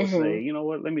 Or I would say, Mhm. you know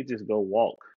what, let me just go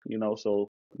walk. So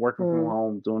working from Mhm.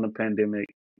 home during the pandemic,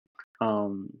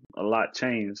 a lot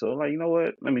changed. So, like, you know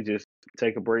what, let me just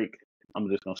take a break. I'm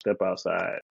just gonna step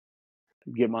outside,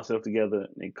 get myself together,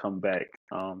 and come back.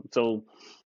 So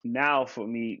now for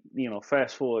me,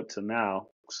 fast forward to now.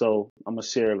 So I'm gonna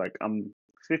share, like, I'm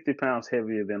 50 pounds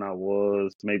heavier than I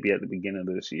was maybe at the beginning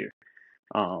of this year.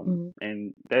 Mhm.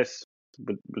 And that's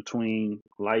between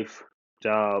life,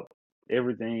 job,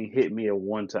 everything hit me at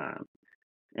one time,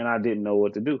 and I didn't know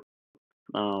what to do.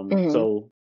 Mhm. So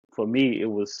for me, it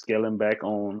was scaling back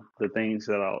on the things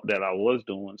that I was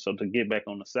doing. So to get back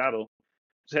on the saddle,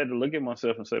 just had to look at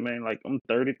myself and say, man, like I'm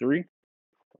 33.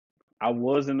 I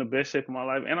was in the best shape of my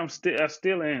life, and I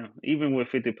still am. Even with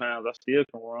 50 pounds, I still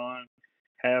can run,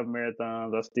 have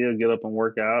marathons. I still get up and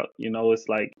work out. It's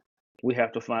like we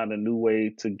have to find a new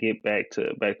way to get back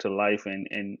to life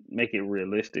and make it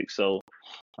realistic. So,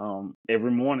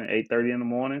 every morning, 8:30 in the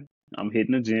morning, I'm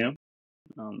hitting the gym.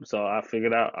 So I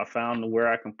found where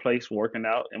I can place working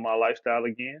out in my lifestyle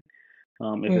again.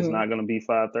 If it's Mhm. not going to be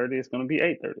 5:30, it's going to be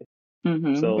 8:30.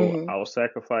 Mhm. So Mhm. I'll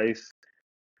sacrifice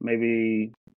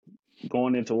maybe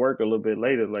going into work a little bit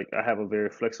later. Like I have a very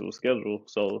flexible schedule,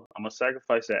 so I'm gonna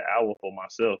sacrifice that hour for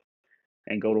myself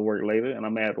and go to work later. And I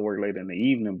may have to work later in the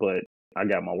evening, but I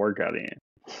got my workout in.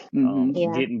 Mhm.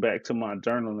 Yeah. Getting back to my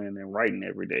journaling and writing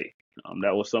every day.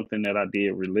 That was something that I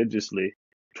did religiously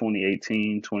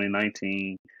 2018,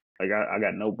 2019. Like I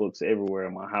got notebooks everywhere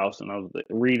in my house, and I was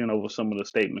reading over some of the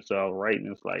statements that I was writing.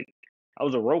 It's like I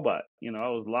was a robot. I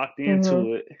was locked Mhm.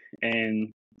 into it,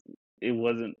 and it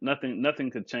wasn't nothing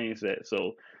could change that.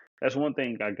 So that's one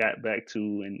thing I got back to,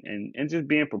 and just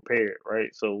being prepared,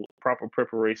 right? So proper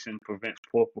preparation prevents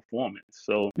poor performance.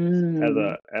 So as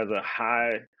a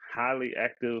Mm. highly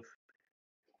active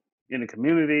in the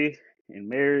community, in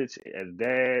marriage, as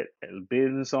dad, as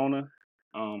business owner,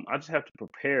 I just have to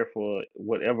prepare for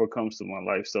whatever comes to my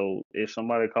life. So if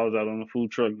somebody calls out on the food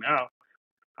truck now,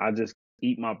 I just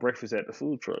eat my breakfast at the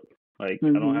food truck. Like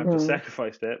I don't Mhm. have to Mhm.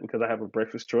 sacrifice that because I have a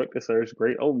breakfast truck that serves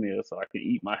great oatmeal, so I can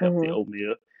eat my healthy Mhm.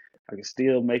 oatmeal. I can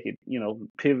still make it,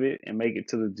 pivot and make it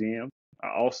to the gym. I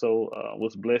also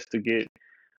was blessed to get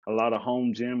a lot of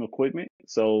home gym equipment.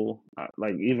 So,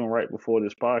 like even right before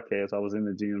this podcast, I was in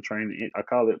the gym training. I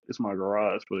call it's my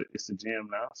garage, but it's the gym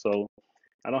now. So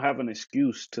I don't have an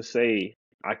excuse to say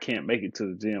I can't make it to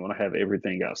the gym when I have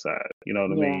everything outside. You know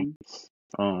what I Yeah. mean?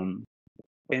 Um,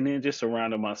 and then just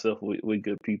surrounding myself with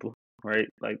good people, right?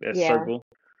 Like that Yeah. circle.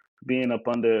 Being up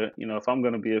under, if I'm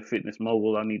going to be a fitness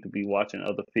mogul, I need to be watching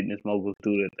other fitness moguls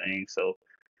do their thing. So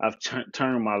I've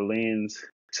turned my lens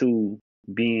to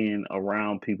being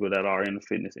around people that are in the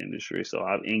fitness industry. So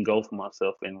I've engulfed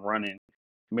myself in running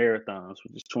marathons,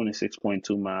 which is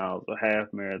 26.2 miles, or half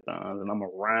marathons, and I'm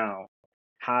around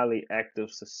highly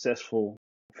active, successful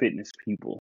fitness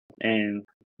people. And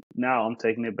now I'm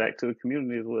taking it back to the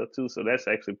community as well too. So that's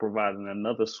actually providing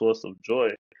another source of joy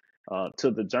to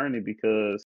the journey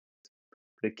because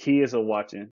the kids are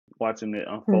watching it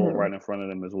unfold Mhm. right in front of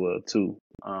them as well too.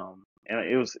 And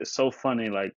it's so funny,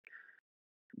 like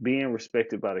being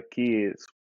respected by the kids.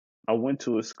 I went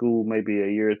to a school maybe a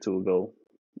year or two ago,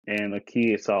 and a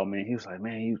kid saw me. He was like,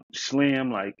 "Man, you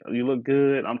slim, like you look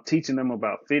good." I'm teaching them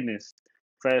about fitness.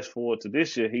 Fast forward to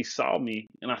this year, he saw me,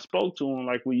 and I spoke to him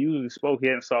like we usually spoke. He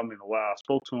hadn't saw me in a while. I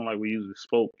spoke to him like we usually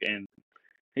spoke, and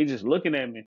he just looking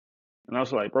at me, and I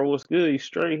was like, "Bro, what's good? You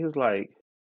straight?" He was like,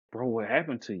 "Bro, what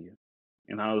happened to you?"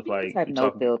 And I was Kids like, have "You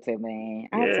no talking?" filter, man.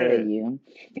 I tell Yeah. you.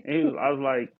 I was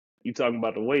like, "You talking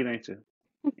about the weight, ain't you?"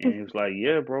 And he was like,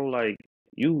 "Yeah, bro. Like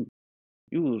you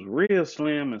you was real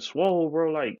slim and swole,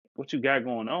 bro. Like what you got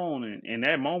going on?" And in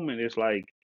that moment, it's like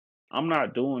I'm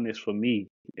not doing this for me.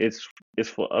 It's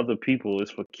for other people.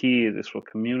 It's for kids. It's for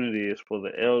community. It's for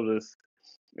the elders.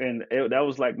 And that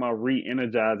was like my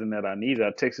re-energizing that I needed.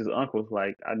 I texted his uncle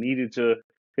like I needed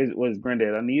his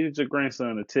granddad. I needed your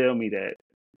grandson to tell me that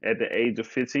at the age of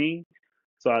 15,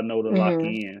 so I know to lock Mhm.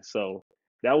 in. So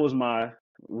that was my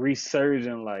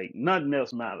resurging. Like nothing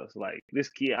else matters. Like this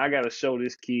kid, I got to show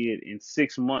this kid in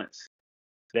 6 months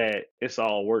that it's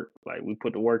all work. Like we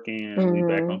put the work in and we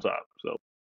back on Mhm. top. So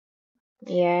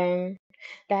Yeah.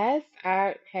 That's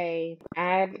I hey,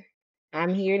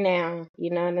 I'm here now,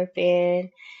 you know what I'm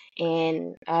saying?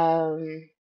 And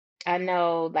I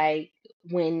know like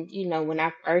when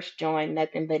I first joined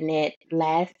Nothing But Net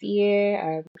last year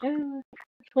or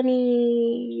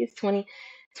 20 it's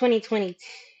 2022.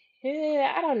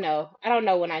 I don't know. I don't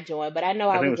know when I joined, but I know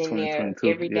I I think it was was in there 2022.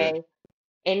 every Yeah, day,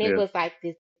 and it yeah, was like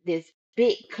this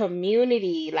big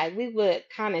community. Like we would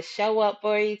kind of show up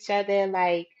for each other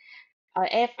like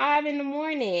at 5 in the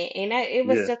morning, and it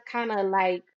was yeah. just kind of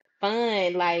like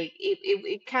fun. Like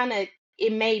it kind of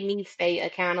it made me stay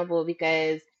accountable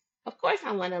because of course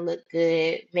I want to look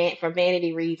good for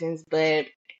vanity reasons, but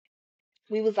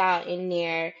we was all in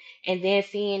there and then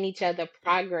seeing each other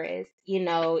progress,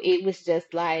 it was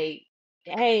just like,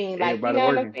 dang, like, you Everybody know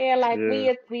what I'm working. saying? Like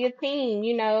Yeah, we a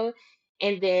team.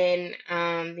 And then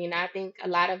I think a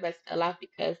lot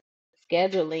because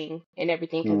scheduling and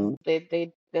everything, because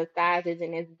mm-hmm. the size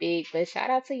isn't as big. But shout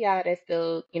out to y'all that's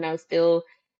still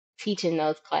teaching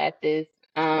those classes,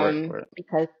 Right, right.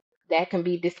 because that can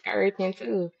be discouraging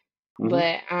too. Mm-hmm.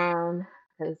 But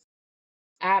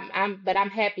but I'm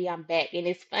happy I'm back. And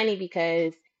it's funny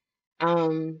because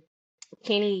um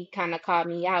Kenny kind of called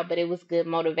me out, but it was good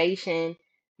motivation.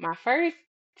 My first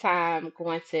time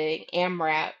going to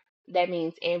AMRAP, that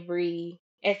means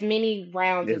as many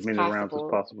rounds As as many rounds as possible.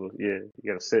 possible. Yeah,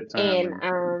 you got to set time And and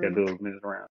you got to do as many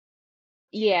rounds.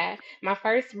 yeah, my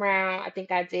first round, I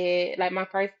think I did like my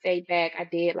first day back, I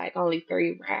did like only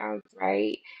 3 rounds,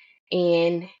 right?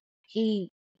 And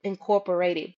he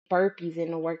incorporated burpees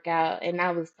in the workout, and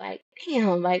I was like,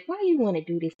 damn, like why you want to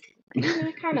do this to me?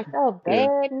 Like, I kind of felt Yeah,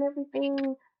 bad and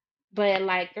everything. But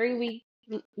like 3 weeks,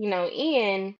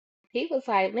 in, he was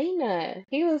like, Lena,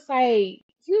 he was like,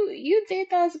 you did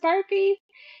those burpees?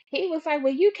 He was like,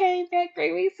 well, you came back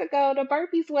 3 weeks ago. The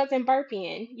burpees wasn't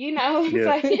burping, yeah,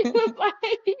 So he was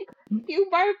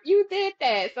like, you did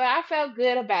that. So I felt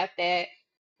good about that.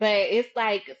 But it's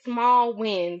like small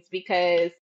wins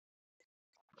because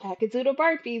I could do the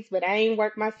burpees, but I ain't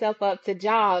worked myself up to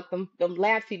jog them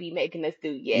laps he be making us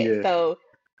do yet. yeah. So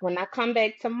when I come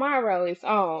back tomorrow, it's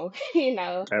on,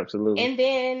 Absolutely. And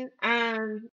then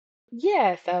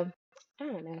yeah, so I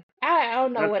don't know. I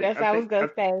don't know I what think else I I was think gonna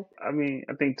say. I mean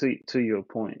I think to your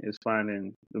point is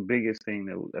finding the biggest thing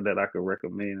that I could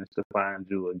recommend is to find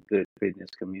you a good fitness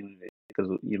community because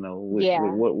with Yeah,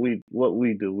 what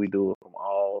we do, we do it from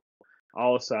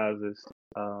all sizes,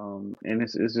 and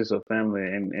it's just a family,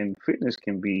 and fitness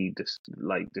can be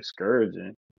like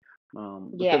discouraging,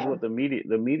 because yeah. what the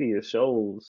media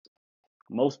shows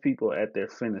most people at their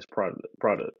finished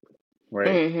product,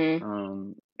 right?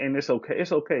 Mhm. And it's okay.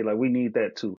 It's okay. Like we need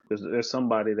that too, because there's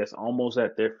somebody that's almost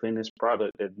at their finished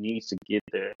product that needs to get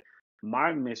there.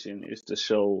 My mission is to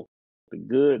show the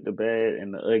good, the bad,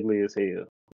 and the ugly as hell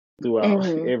throughout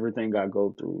Mhm. everything I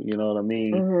go through. You know what I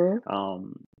mean? Mhm.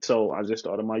 So I just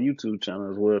started my YouTube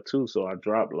channel as well too. So I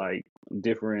dropped like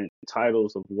different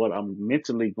titles of what I'm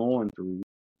mentally going through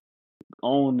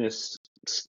on this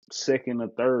second or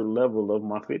third level of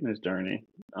my fitness journey.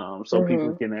 So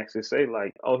people Mhm. can actually say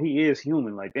like, "Oh, he is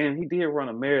human." Like, damn, he did run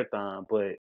a marathon,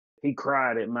 but he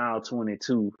cried at mile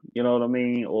 22. You know what I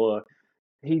mean? Or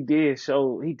he did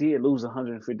lose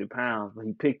 150 pounds, but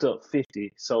he picked up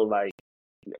 50. So like,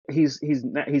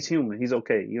 he's human. He's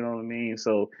okay. You know what I mean?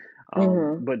 So,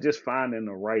 Mhm. but just finding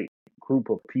the right group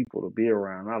of people to be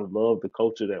around. I love the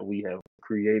culture that we have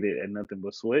created at Nothing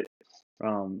But Sweat,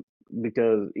 um,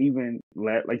 because even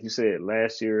like you said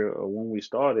last year, or when we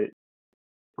started,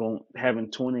 going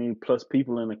having 20 plus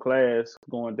people in the class,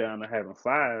 going down to having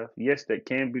 5. Yes, that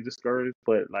can be discouraged,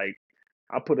 but like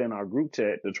I put in our group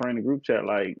chat, the training group chat,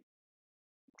 like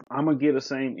I'm gonna get the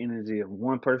same energy if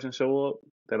one person show up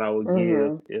that I would give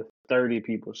Mhm. if 30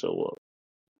 people show up.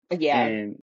 Yeah.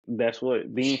 And that's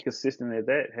what being consistent at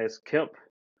that has kept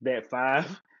that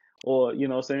 5. Or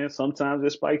what I'm saying, sometimes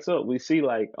it spikes up. We see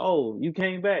like, oh, you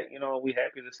came back, we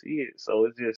happy to see it. So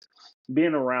it's just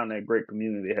being around that great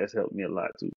community has helped me a lot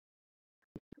too.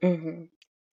 Mhm.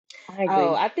 I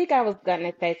Oh, agree. I think I was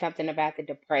gonna say something about the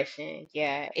depression.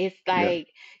 Yeah, it's Yeah, like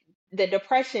the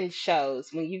depression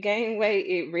shows when you gain weight.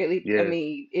 It really, I yeah,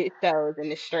 mean, it shows,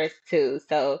 and the stress too.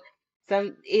 So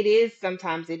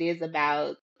sometimes it is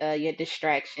about your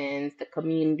distractions, the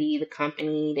community, the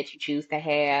company that you choose to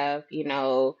have.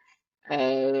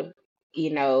 Uh,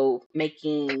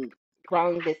 making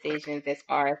wrong decisions as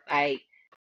far as like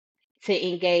to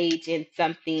engage in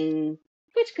something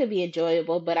which could be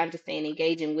enjoyable, but I'm just saying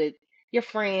engaging with your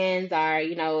friends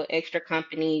or, extra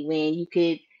company when you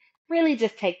could really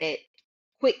just take that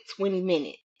quick 20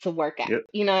 minutes to work out. yep.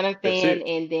 You know what I'm That's saying? it.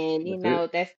 And then,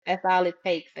 That's it. that's all it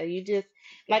takes. So you just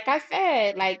like I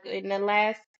said, like in the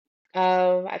last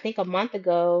I think a month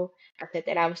ago, I said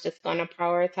that I was just gonna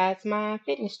prioritize my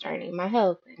fitness journey, my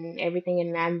health and everything,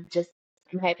 and I'm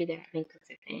happy that I've been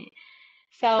consistent.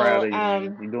 Proud So, of you,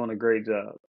 Lena. You're doing a great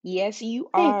job. Yes, you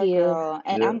thank are, you. girl.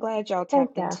 And Yeah, I'm glad y'all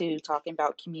Thank tapped you. into talking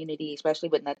about community, especially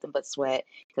with Nothing But Sweat,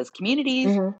 because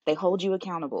communities, Mhm. they hold you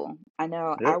accountable. I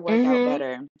know I yep. work out Mhm.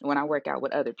 better when I work out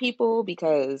with other people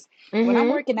because when I'm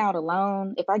Mhm. working out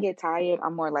alone, if I get tired,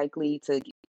 I'm more likely to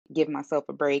give myself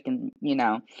a break and,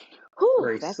 whew,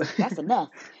 Grace. that's enough.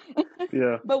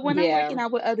 Yeah, But when I'm Yeah. working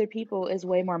out with other people, it's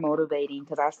way more motivating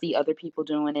because I see other people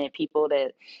doing it, people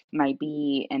that might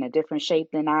be in a different shape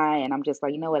than I, and I'm just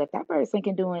like, you know what? If that person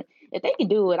can do it, if they can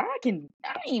do it, I can.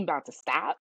 I ain't about to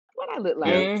stop. What I look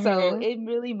yeah. like? So Mhm. it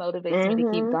really motivates me to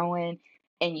keep Mhm. going.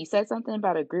 And you said something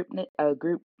about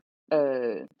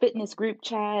fitness group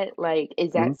chat. Like,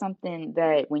 is Hmm. that something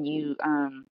that when you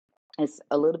it's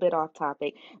a little bit off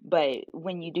topic, but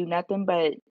when you do nothing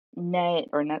but net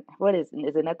or not? What is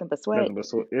it? Nothing but sweat? Nothing but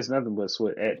sweat. It's nothing but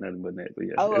sweat at nothing but net. But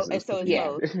yeah, Oh, and it's so it's Yeah.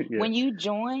 both. yeah. When you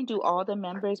join, do all the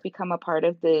members become a part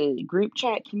of the group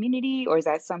chat community, or is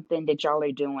that something that y'all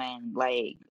are doing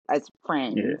like as Yeah.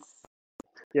 friends?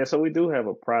 Yeah, so we do have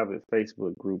a private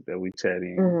Facebook group that we chat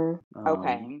in. Mhm.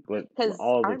 Okay. But Because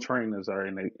all the I, trainers are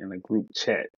in a group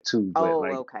chat too. But oh,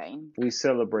 like okay. we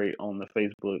celebrate on the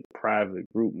Facebook private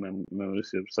group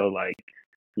membership. So like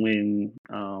when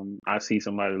I see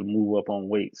somebody move up on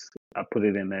weights, I put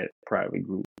it in that private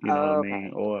group. You know what I Oh, mean?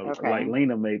 okay. Or like Okay.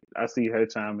 Lena I see her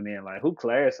chiming in like, "Who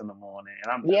class in the morning?"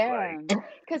 And I'm just like, Yeah.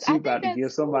 Because she I think about to give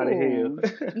that's somebody cool. hell.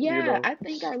 You Yeah, know? I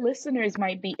think our listeners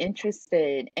might be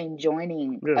interested in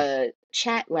joining Yeah. a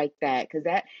chat like that because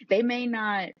that they may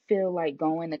not feel like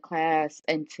going to class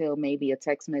until maybe a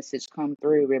text message come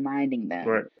through reminding them.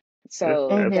 Right. Yeah. So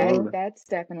Mhm. Absolutely. that's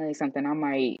definitely something I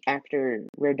might, after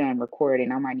we're done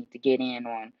recording, I might need to get in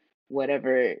on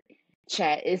whatever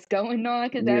chat is going on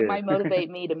because that Yeah. might motivate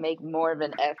me to make more of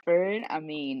an effort. I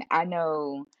mean, I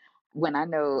know when I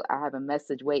know I have a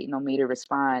message waiting on me to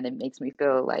respond, it makes me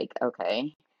feel like,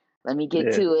 okay, let me get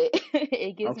Yeah. to it.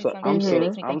 It gives me some, it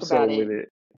makes me I'm think so about with it. it.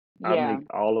 I Yeah,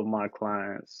 make all of my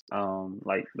clients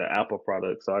like the Apple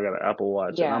product. So I got an Apple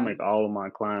Watch, and I yeah, make all of my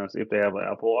clients if they have an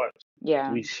Apple Watch.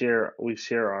 yeah. We share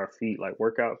our feed like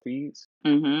workout feeds.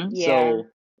 Mm-hmm. Yeah. So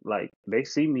like they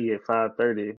see me at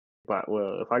 5:30, but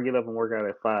well, if I get up and work out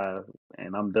at 5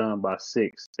 and I'm done by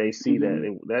 6, they see Mm-hmm.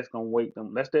 that that's gonna wake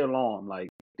them. That's their alarm. Like,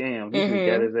 damn, he just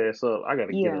got Mhm. his ass up. I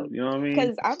gotta get Yeah. up. You know what I mean?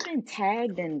 Because I've been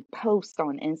tagged in posts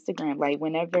on Instagram. Like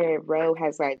whenever Ro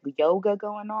has like yoga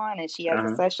going on and she has a Uh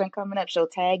huh. session coming up, she'll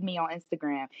tag me on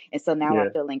Instagram. And so now I Yeah.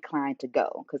 feel inclined to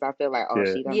go because I feel like, oh,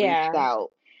 Yeah. she done reached Yeah.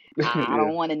 out. I Yeah.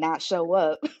 don't want to not show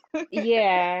up.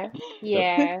 Yeah. Yep.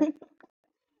 Yeah.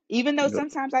 Even though Yep.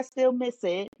 sometimes I still miss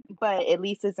it, but at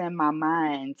least it's in my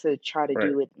mind to try to Right.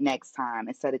 do it next time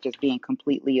instead of just being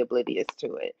completely oblivious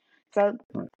to it. So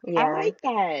Right. I Yeah. like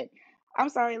that. I'm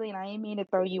sorry, Lena, I didn't mean to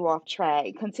throw you off track.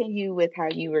 Continue with how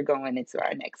you were going into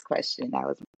our next question.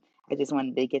 I just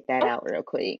wanted to get that Oh, out real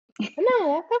quick. no,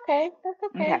 that's okay. That's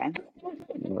okay. Okay.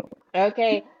 Yep.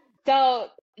 Okay. So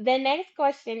the next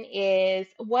question is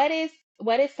what is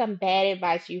some bad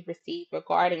advice you've received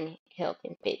regarding health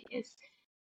and fitness?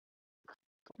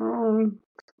 Um,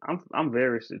 I'm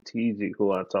very strategic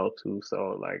who I talk to,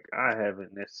 so like I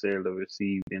haven't necessarily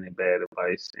received any bad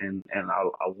advice, and I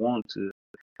want to.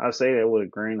 I say that with a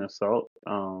grain of salt.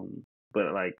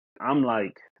 But like I'm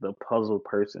like the puzzle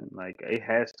person. Like it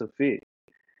has to fit.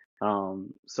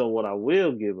 So what I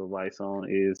will give advice on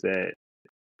is that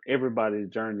everybody's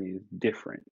journey is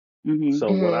different. Mhm.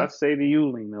 So what I Mhm. say to you,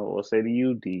 Lena, or say to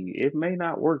you, D, it may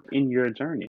not work in your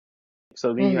journey.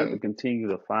 So then you have to Mhm. continue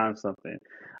to find something.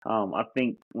 I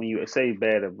think when you say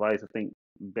bad advice, I think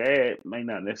bad may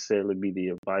not necessarily be the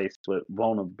advice, but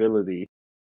vulnerability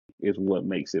is what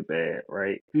makes it bad,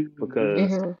 right? Mhm.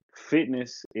 Because Mhm.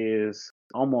 fitness is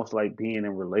almost like being in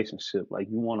a relationship. Like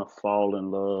you want to fall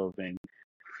in love and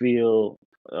feel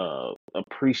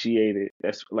appreciated.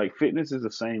 That's like fitness is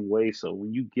the same way. So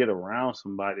when you get around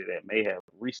somebody that may have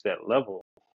reached that level,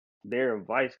 their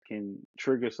advice can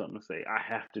trigger something to say, I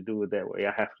have to do it that way.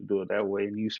 I have to do it that way.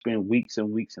 And you spend weeks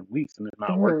and weeks and weeks and it's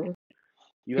not working. Mhm.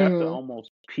 You have to Mhm. almost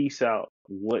piece out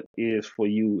what is for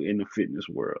you in the fitness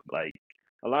world. Like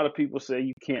a lot of people say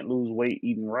you can't lose weight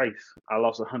eating rice. I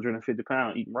lost 150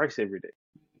 pounds eating rice every day,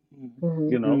 Mhm.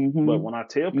 you know? But Mhm. when I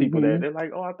tell people that, Mhm. they're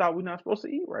like, oh, I thought we're not supposed to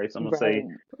eat rice. I'm going to say,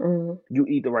 Right. Mhm. you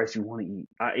eat the rice you want to eat.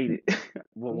 I ate it.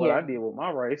 But what I Yeah. did with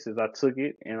my rice is I took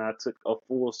it and I took a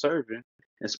full serving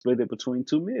and split it between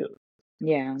 2 meals.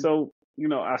 Yeah. So,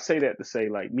 I say that to say,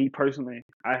 like, me personally,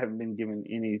 I haven't been given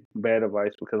any bad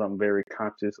advice because I'm very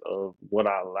conscious of what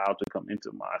I allow to come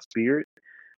into my spirit.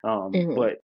 Mhm.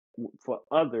 But for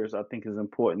others, I think it's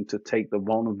important to take the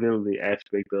vulnerability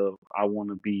aspect of I want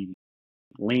to be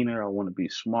leaner, I want to be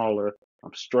smaller,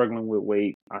 I'm struggling with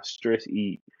weight, I stress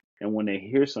eat. And when they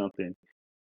hear something,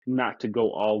 not to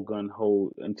go all gun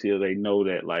ho until they know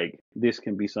that, like, this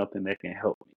can be something that can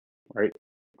help me, right?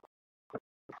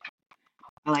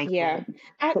 I like Yeah. that.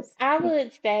 I 'Cause I yeah.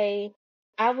 would say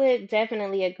I would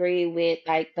definitely agree with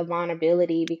like the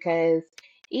vulnerability because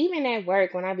even at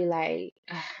work when I be like,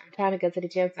 "Ugh, I'm trying to go to the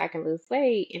gym so I can lose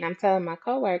weight," and I'm telling my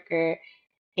coworker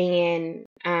and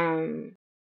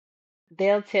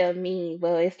they'll tell me,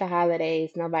 well, it's the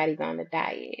holidays, nobody's on a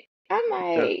diet. I'm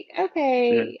Yeah, like, yeah,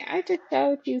 okay, I just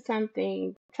told you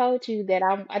something, I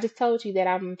just told you that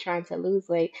I'm trying to lose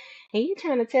weight, and you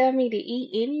trying to tell me to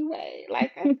eat anyway?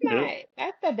 Like yeah.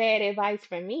 that's a bad advice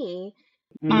for me.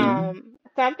 Mm-hmm. Mhm.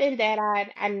 something that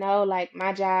I know, like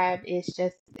my job is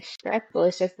just stressful.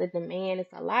 It's just the demand.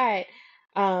 It's a lot.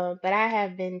 But I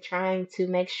have been trying to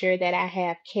make sure that I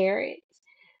have carrots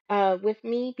with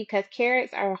me because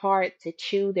carrots are hard to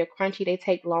chew. They're crunchy. They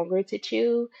take longer to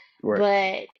chew, Right.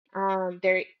 but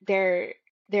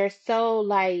they're so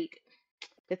like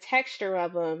the texture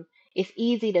of them, it's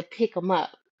easy to pick them up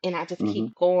and I just Hmm.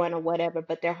 keep going or whatever,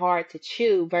 but they're hard to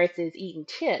chew versus eating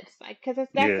chips. Like, because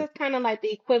that's Yeah. just kind of like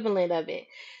the equivalent of it.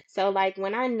 So, like,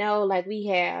 when I know, like, we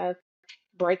have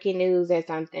breaking news or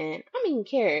something, I'm eating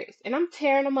carrots and I'm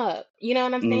tearing them up. You know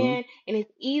what I'm Hmm. saying? And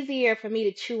it's easier for me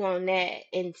to chew on that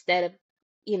instead of,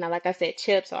 like I said,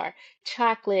 chips or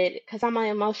chocolate, because I'm an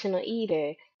emotional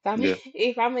eater. So I'm, Yeah.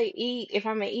 if I'm gonna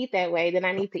eat that way, then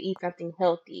I need to eat something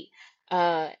healthy.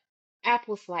 Uh,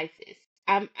 apple slices.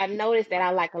 I noticed that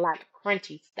I like a lot of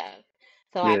crunchy stuff.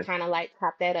 So I Yeah. kind of like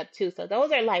chop that up too. So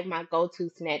those are like my go-to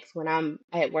snacks when I'm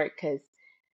at work because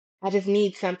I just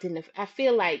need something to. I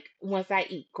feel like once I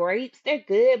eat grapes, they're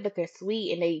good, but they're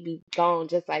sweet and they be gone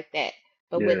just like that.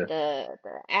 But with Yeah. the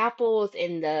apples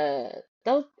and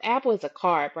those apples are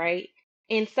carb, right?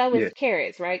 And so is Yeah.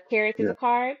 carrots, right? Carrots is a Yeah.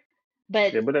 carb,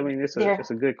 but Yeah. But I mean, they're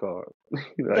it's a good card.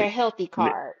 they're Like, healthy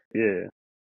carb. yeah.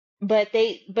 But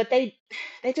they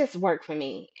just work for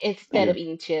me instead Yeah. of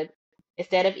eating chips,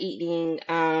 instead of eating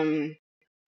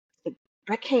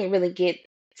I can't really get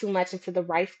too much into the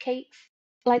rice cakes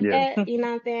like Yeah. that, you know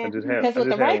what I'm saying? Because I with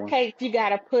the just had rice one. cakes,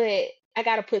 I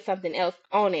gotta put something else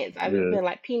on it. So I've Yeah. been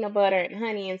like peanut butter and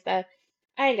honey and stuff.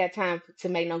 I ain't got time to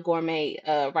make no gourmet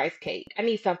rice cake. I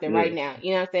need something right Yeah. now,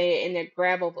 you know what I'm saying? And they're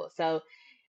grabbable. So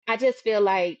I just feel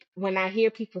like when I hear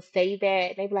people say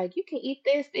that, they be like, "You can eat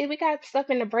this. We got stuff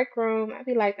in the break room." I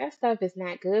be like, "That stuff is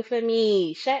not good for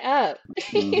me. Shut up."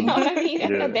 You Hmm. know what I mean?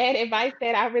 That's the Yeah. bad advice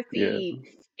that I Yeah. received.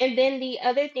 And then the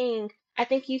other thing, I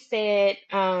think you said,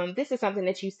 this is something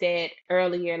that you said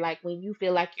earlier, like when you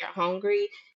feel like you're hungry,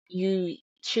 you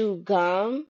chew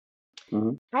gum.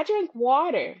 Hmm. I drink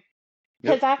water.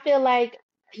 Yep. Because I feel like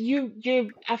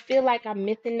I feel like I'm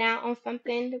missing out on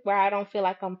something where I don't feel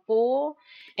like I'm full.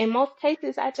 In most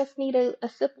cases, I just need a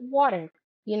sip of water,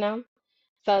 you know?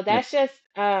 So Yeah. that's just,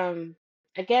 I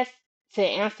guess to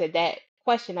answer that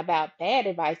question about bad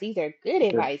advice, these are good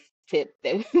Yeah. advice tips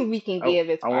that we can give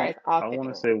as far as I want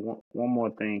to offering. say one more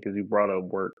thing because you brought up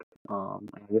work. I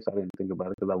guess I didn't think about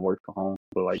it because I worked from home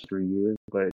for like 3 years,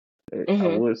 but I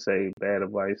Mm-hmm. would say bad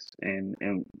advice, and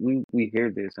we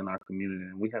hear this in our community,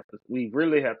 and we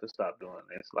really have to stop doing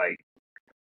this. Like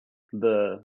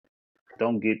the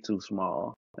don't get too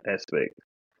small aspect.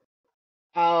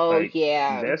 Oh, Like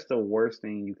yeah. that's the worst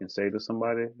thing you can say to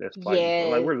somebody that's fighting for.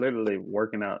 Like Yes. we're literally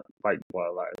working out, fighting for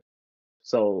our life.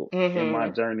 So in my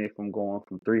Mm-hmm. journey from going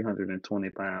from 320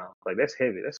 pounds, like that's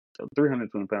heavy. That's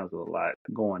 320 pounds is a lot.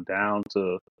 Going down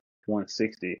to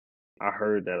 160, I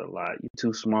heard that a lot. You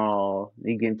too small.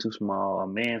 You getting too small. A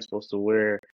man's supposed to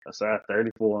wear a size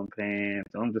 34 in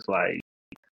pants. I'm just like,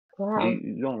 Wow.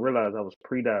 you don't realize I was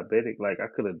pre-diabetic. Like I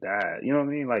could have died. You know what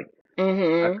I mean? Like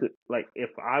I Mm-hmm. could, like if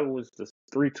I was just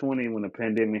 320 when the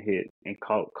pandemic hit and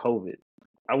caught COVID,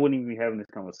 I wouldn't even be having this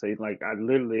conversation. Like I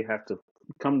literally have to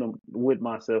come to with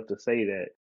myself to say that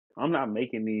I'm not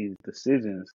making these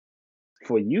decisions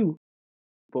for you.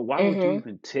 But why would you Mm-hmm.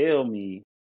 even tell me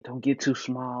don't get too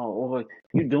small or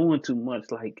you doing too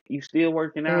much? Like you still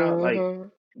working out? Like Mm-hmm.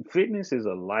 fitness is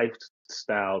a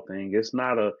lifestyle thing. It's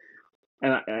not a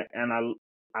and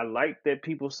I like that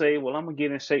people say, "Well, I'm gonna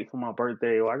get in shape for my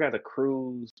birthday," or "I got to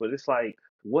cruise," but it's like,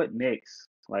 what next?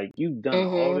 Like you've done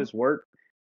all Mm-hmm. this work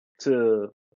to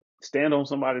stand on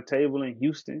somebody's table in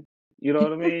Houston. You know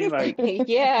what I mean? Like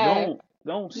Yeah.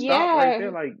 don't stop right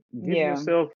there. Yeah. Like Yeah.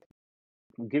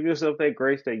 give yourself that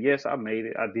grace that yes, I made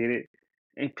it, I did it,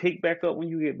 and pick back up when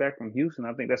you get back from Houston.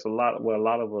 I think that's a lot where a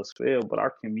lot of us fail, but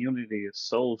our community is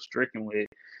so stricken with,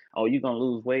 oh, you're gonna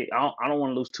lose weight. I don't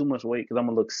want to lose too much weight because I'm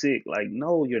gonna look sick. Like,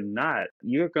 no, you're not.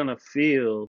 You're gonna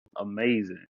feel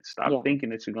amazing. Stop Yeah. thinking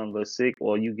that you're gonna look sick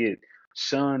or you get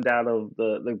shunned out of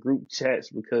the group chats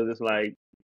because it's like,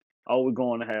 oh, we're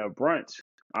going to have brunch.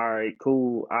 All right,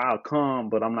 cool. I'll come,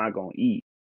 but I'm not gonna eat.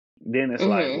 Then it's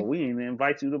like, well, Mm-hmm. we ain't even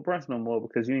invite you to brunch no more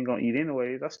because you ain't gonna eat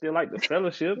anyways. I still like the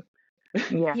fellowship.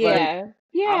 Yeah. Like, Yeah.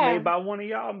 I may Yeah. buy one of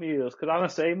y'all meals because I done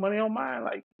save money on mine.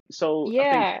 Like, so I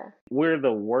think Yeah. we're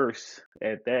the worst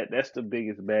at that. That's the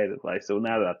biggest bad advice. So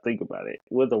now that I think about it,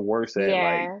 we're the worst at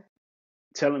like Yeah.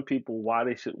 telling people why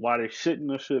they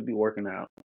shouldn't or should be working out.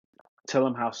 Tell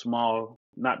them how small,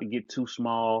 not to get too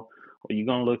small, or you're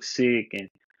gonna look sick and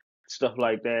stuff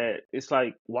like that. It's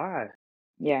like, why?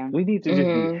 Yeah. We need to just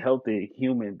be Mhm. healthy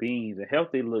human beings. And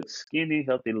healthy looks skinny,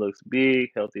 healthy looks big,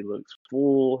 healthy looks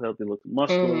full, healthy looks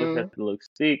muscular, Mhm. healthy looks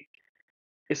thick.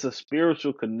 It's a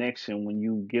spiritual connection when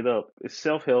you get up. It's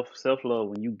self help, self love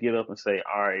when you get up and say,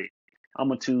 all right, I'm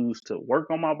gonna choose to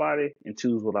work on my body and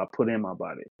choose what I put in my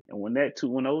body. And when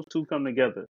those two come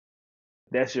together,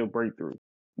 that's your breakthrough.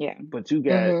 Yeah. But you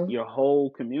got Mhm. your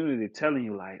whole community telling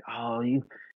you like, oh, you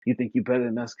think you better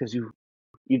than us because you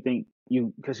think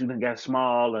you because you done got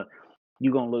small or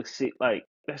you gonna look sick. Like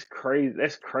that's crazy.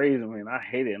 That's crazy, man. I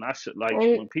hate it. And I should like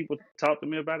And when people talk to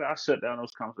me about it, I shut down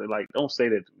those conversations. Like, don't say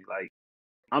that to me. Like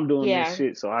I'm doing this yeah,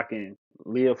 shit so I can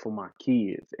live for my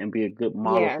kids and be a good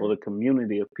model yeah, for the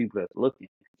community of people that's looking.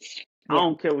 I Yeah.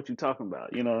 don't care what you're talking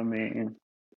about. You know what I mean?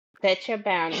 set your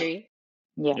boundary.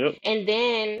 Yeah. Yep. And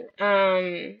then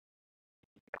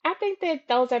I think that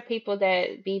those are people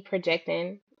that be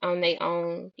projecting on their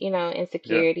own, Yep.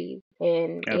 insecurities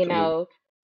and, Absolutely.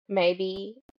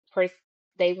 maybe pers-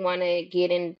 they want to get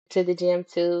into the gym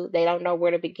too. They don't know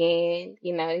where to begin.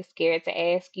 They're scared to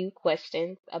ask you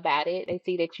questions about it. They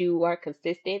see that you are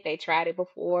consistent. They tried it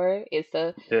before. It's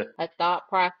Yeah. a thought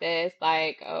process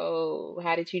like, oh,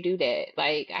 how did you do that?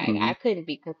 Like, Hmm. I couldn't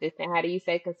be consistent. How do you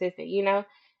say consistent?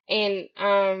 And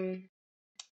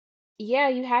yeah,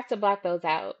 you have to block those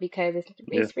out because it's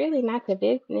Yeah. it's really not the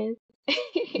business. Yeah.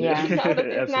 Yeah. It's not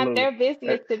Absolutely. their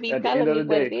business to be At the end telling of me the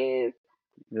what it day. is.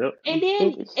 Yep. And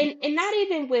then, It, and not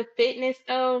even with fitness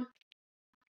though,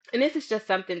 and this is just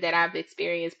something that I've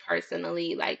experienced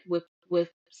personally, like with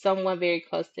someone very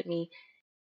close to me.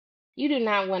 You do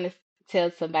not want to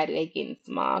tell somebody they're getting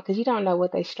small because you don't know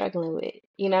what they're struggling with.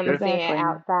 You know what I'm Yeah. saying? exactly.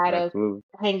 Outside of Absolutely.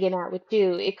 hanging out with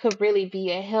you, it could really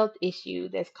be a health issue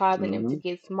that's causing them to Hmm.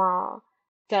 get small.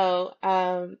 So,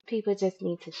 people just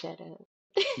need to shut up.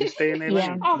 Just stay in their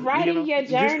Yeah. lane. Oh, write You in know, your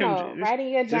just can journal. just Write in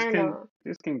your just can journal.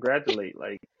 just congratulate.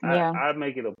 Like Yeah. I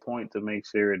make it a point to make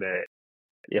sure that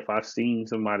if I've seen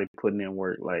somebody putting in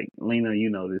work, like Lena, you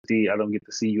know this. See, I don't get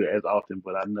to see you as often,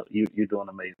 but I know you're doing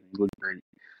amazing. You look great.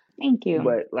 Thank you.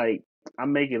 But like I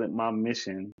make it my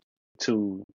mission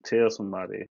to tell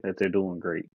somebody that they're doing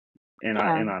great.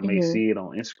 Yeah. And I may Mhm. see it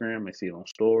on Instagram, may see it on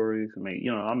stories,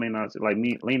 I may not like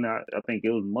me, Lena. I think it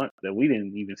was months that we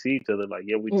didn't even see each other. Like,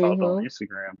 yeah, we talked on Mhm.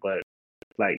 Instagram, but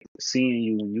like seeing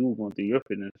you when you were going through your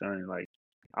fitness journey, like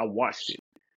I watched it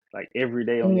like every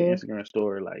day on your Mhm. Instagram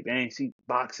story. Like, dang, she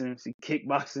boxing, she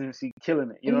kickboxing, she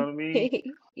killing it. You know what I mean?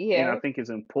 And I Yeah. think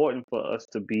it's important for us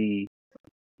to be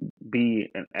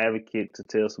an advocate to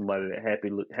tell somebody that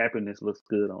happiness looks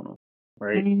good on them,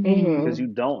 right? Hmm. Because Mhm. you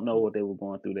don't know what they were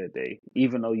going through that day.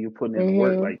 Even though you're putting in the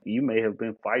work, Mhm. like you may have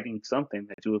been fighting something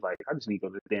that you was like, I just need to go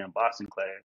to this damn boxing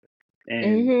class.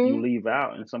 And you Mhm. leave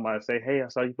out and somebody say, hey, I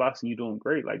saw you boxing, you doing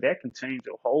great. Like that can change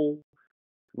your whole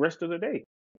rest of the day.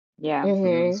 Yeah.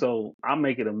 Mhm. So I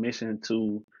make it a mission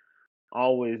to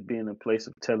always be in a place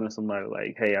of telling somebody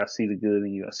like, hey, I see the good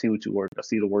in you. I see what you work. I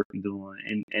see the work you're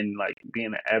doing. And like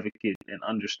being an advocate and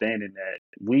understanding that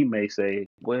we may say,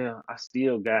 well, I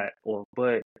still got, or,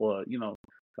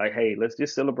 like, hey, let's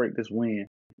just celebrate this win.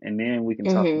 And then we can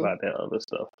talk Mhm. about that other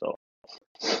stuff. So,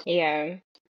 Yeah.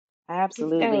 It's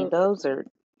Absolutely. dope. Those are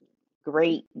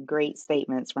great, great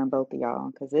statements from both of y'all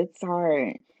because it's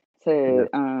hard yeah.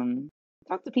 to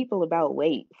talk to people about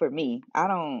weight for me. I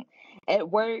don't at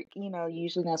work,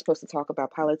 usually not supposed to talk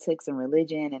about politics and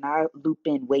religion, and I loop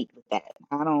in weight with that.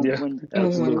 I don't Yeah, when Mhm.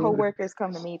 absolutely. coworkers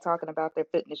come to me talking about their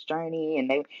fitness journey and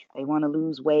they want to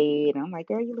lose weight, and I'm like,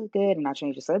 girl, you look good, and I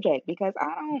change the subject because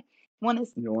I don't want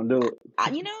to. You want to do it? I,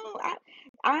 you know, I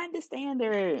I understand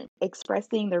they're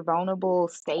expressing their vulnerable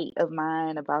state of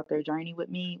mind about their journey with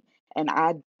me, and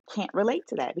I can't relate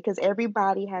to that because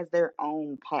everybody has their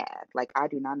own path. Like I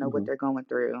do not know what Hmm. they're going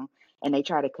through, and they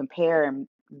try to compare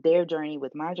their journey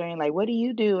with my journey. Like, what do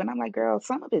you do? And I'm like, girl,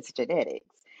 some of it's genetics.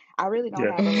 I really don't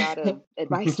Yeah. have a lot of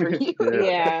advice for you. Yeah.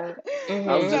 Yeah.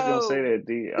 I was Mhm. just gonna say So that,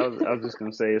 D. I was just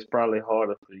gonna say it's probably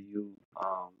harder for you,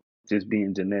 just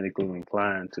being genetically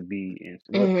inclined to be in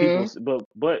Mhm.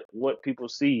 but what people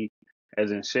see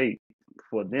as in shape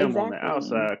for them on the exactly,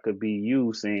 outside could be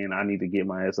you saying I need to get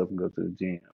my ass up and go to the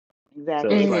gym. So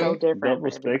exactly, it's it's like so Mhm. different for double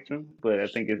everybody. spectrum, but I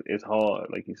think it's hard,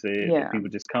 like you said, that Yeah. people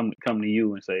just come to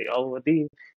you and say, "Oh, well, D,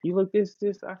 you look this."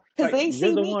 Because Like they you're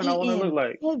see the me one I want to look eating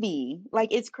like. heavy. Like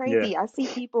it's Yeah, crazy. I see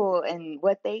people and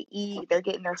what they eat. They're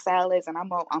getting their salads, and I'm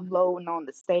loading on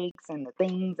the steaks and the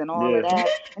things and all of yeah. that.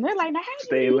 And they're like, "Now, how you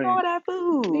Stay eating lean. all that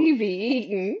food?" You be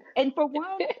eating. And for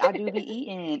one, I do be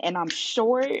eating, and I'm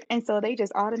short, and so they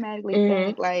just automatically Mhm.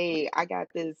 think like I got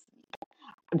this.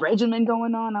 regimen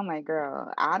going on. I'm like,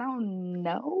 girl, I don't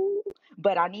know,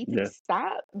 but I need to Yeah,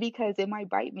 stop because it might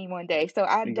bite me one day. So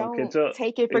I it gonna catch don't up.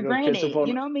 take it for It gonna catch up granted.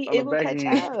 You know what I mean? on the It will back catch end.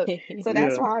 up. So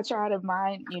that's Yeah. why I try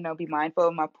to be mindful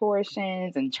of my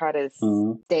portions and try to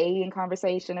Hmm. stay in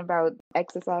conversation about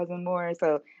exercising more.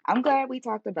 So I'm glad we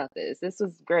talked about this. This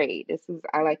was great.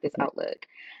 I like this outlook.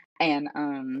 And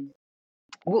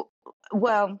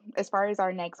well, as far as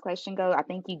our next question go, I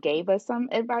think you gave us some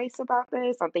advice about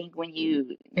this. I think when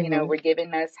Hmm. were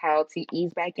giving us how to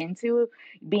ease back into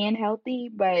being healthy,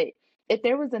 but if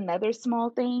there was another small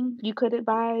thing you could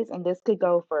advise, and this could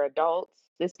go for adults,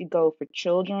 this could go for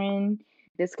children,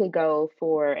 this could go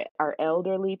for our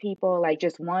elderly people, like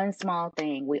just one small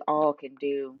thing we all can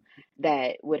do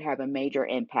that would have a major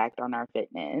impact on our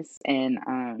fitness and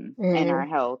our Hmm.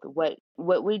 health. What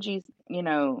would you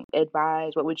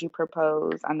advise? What would you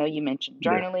propose? I know you mentioned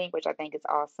Yeah. journaling, which I think is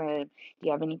awesome. Do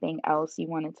you have anything else you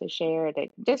wanted to share that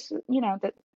just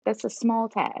that's a small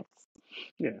task?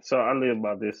 Yeah. So I live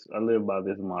by this. I live by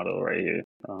this motto right here.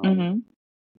 Mm-hmm.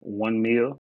 One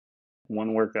meal,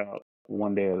 one workout,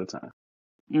 one day at a time.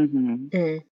 Mm-hmm.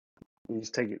 Hmm. You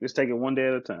just take it. Just take it one day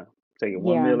at a time. Take it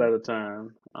one Yeah. meal at a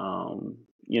time.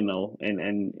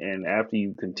 And after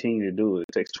you continue to do it,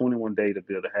 it takes 21 days to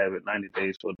build a habit, 90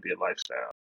 days for it to be a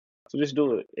lifestyle. So just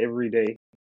do it every day,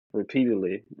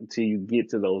 repeatedly, until you get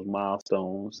to those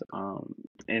milestones.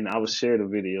 And I was shared a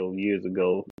video years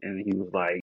ago, and he was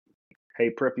like,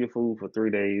 "Hey, prep your food for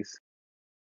 3 days,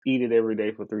 eat it every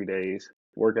day for 3 days,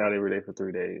 work out every day for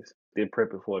 3 days, then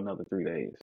prep it for another 3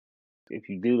 days. If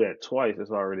you do that twice,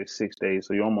 it's already 6 days,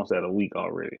 so you're almost at a week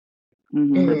already.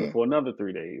 Mm-hmm. Prep it Hmm. for another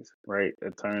 3 days, right?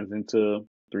 That turns into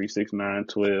 3, 6, 9,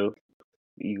 12.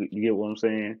 You get what I'm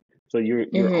saying? So you're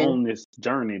Hmm. on this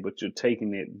journey, but you're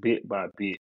taking it bit by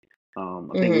bit. I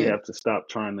think we Hmm. have to stop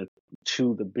trying to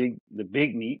chew the big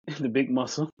meat, the big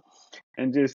muscle,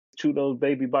 and just chew those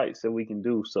baby bites that we can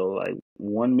do. So like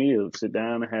one meal, sit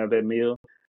down and have that meal.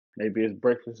 Maybe it's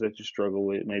breakfast that you struggle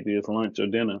with. Maybe it's lunch or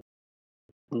dinner.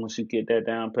 And once you get that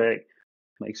down pat,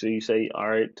 make sure you say, all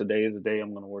right, today is the day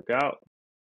I'm going to work out.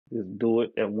 Just do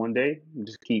it at one day and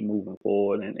just keep moving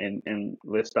forward. And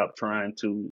let's stop trying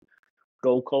to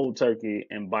go cold turkey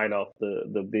and bite off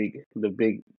the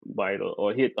big bite,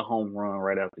 or hit the home run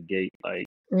right out the gate. Like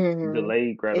Hmm. delayed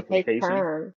It takes gratification,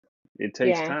 time. it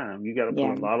takes Yeah. time. You got to put a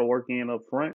Yeah. lot of work in up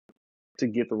front to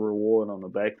get the reward on the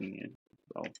back end.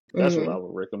 So that's what I Hmm.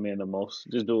 would recommend the most.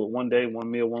 Just do it one day, one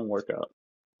meal, one workout.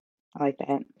 I like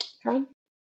that. Okay.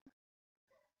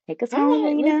 Take us All home,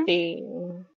 right. Let's Lena.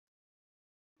 see.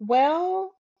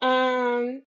 Well,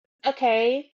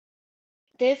 okay.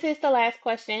 This is the last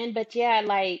question, but yeah,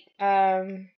 like,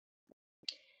 and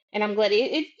I'm glad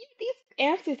these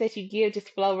answers that you give just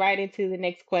flow right into the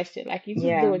next question. Like you're just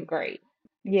Yeah. doing great.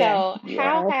 Yeah. So,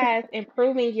 how Yeah. has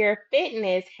improving your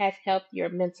fitness has helped your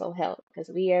mental health? Because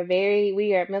we are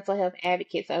mental health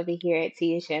advocates over here at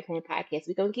Tea and Champagne Podcast.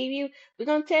 We're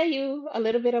gonna tell you a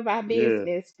little bit of our Yeah.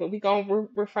 business, but we're gonna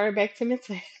refer back to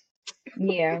mental health.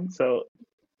 Yeah. So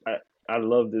I I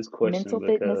love this question Mental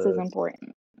fitness is because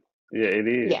important. yeah, it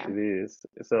is. Yeah. It is.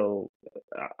 So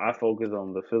I focus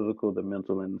on the physical, the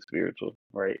mental, and the spiritual,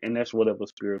 right? And that's whatever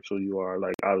spiritual you are.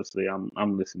 Like obviously,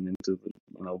 I'm listening to the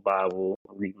Bible,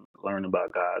 reading, learning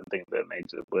about God, and things of that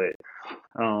nature. But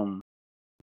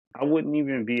I wouldn't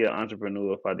even be an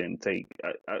entrepreneur if I didn't take.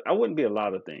 I wouldn't be a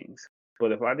lot of things,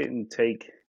 but if I didn't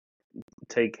take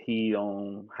heed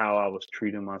on how I was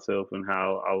treating myself and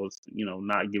how I was,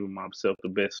 not giving myself the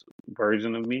best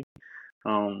version of me,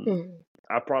 um, Mm-hmm.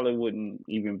 I probably wouldn't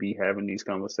even be having these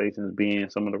conversations, being in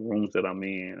some of the rooms that I'm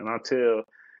in. And I tell,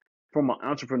 from an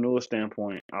entrepreneur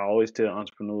standpoint, I always tell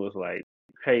entrepreneurs like,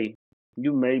 hey,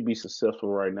 you may be successful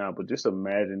right now, but just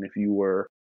imagine if you were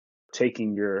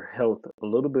taking your health a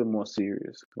little bit more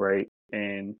serious, right?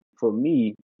 And for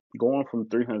me, going from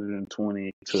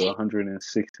 320 to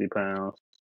 160 pounds,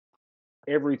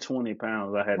 every 20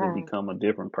 pounds, I had to Wow. become a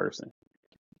different person.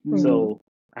 Mm-hmm. Mm-hmm. So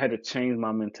I had to change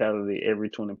my mentality every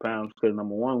 20 pounds because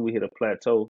number one, we hit a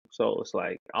plateau. So it's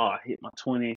like, oh, I hit my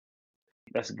 20.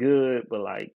 That's good. But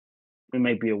like, it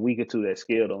may be a week or two that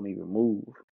scale don't even move.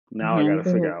 Now I got to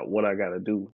Mm-hmm. figure Mm-hmm. out what I got to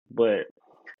do. But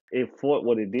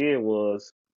what it did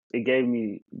was it gave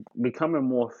me becoming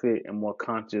more fit and more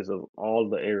conscious of all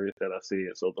the areas that I said.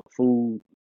 So the food,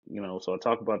 so I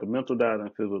talk about the mental diet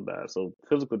and physical diet. So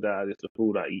physical diet is the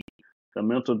food I eat. The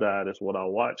mental diet is what I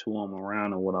watch, who I'm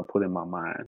around, and what I put in my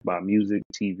mind by music,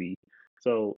 TV.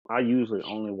 So I usually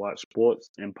only watch sports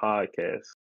and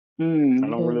podcasts. I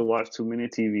don't really watch too many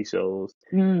TV shows.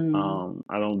 Mm-hmm.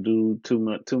 I don't do too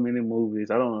many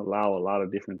movies. I don't allow a lot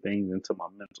of different things into my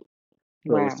mental.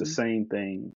 but it's the Wow. same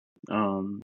thing.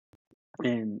 Um,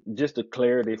 and just the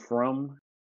clarity from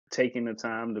taking the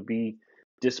time to be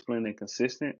disciplined and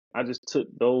consistent, I just took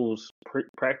those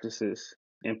practices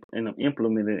and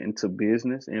implemented into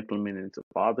business, implemented into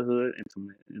fatherhood,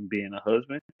 into being a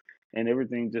husband, and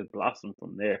everything just blossomed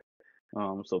from there.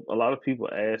 So a lot of people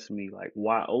ask me like,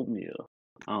 why oatmeal?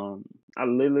 I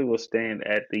literally will stand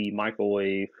at the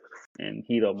microwave and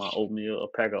heat up my oatmeal, a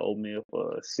pack of oatmeal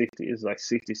for 60. It's like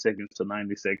 60 seconds to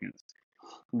 90 seconds,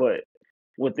 but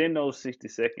within those 60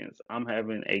 seconds, I'm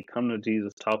having a come to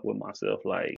Jesus talk with myself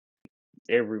like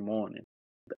every morning.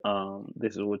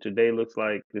 This is what your day looks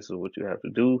like. This is what you have to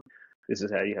do. This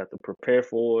is how you have to prepare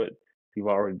for it. You've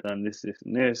already done this, this,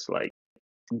 and this. Like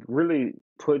really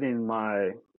putting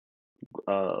my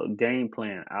game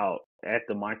plan out at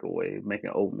the microwave,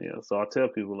 making oatmeal. So I tell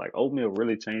people like oatmeal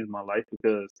really changed my life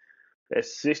because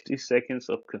that's 60 seconds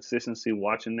of consistency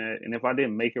watching that. And if I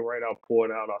didn't make it right, I'll pour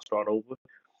it out. I'll start over.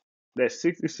 That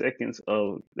 60 seconds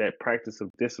of that practice of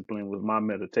discipline was my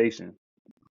meditation.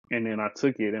 And then I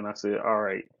took it and I said, all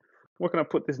right, what can I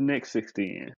put this next 60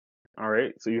 in? All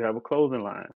right, so you have a clothing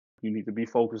line. You need to be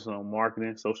focused on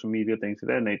marketing, social media, things of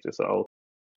that nature. So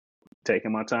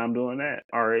taking my time doing that.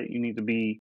 All right, you need to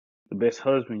be the best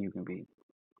husband you can be.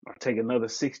 I take another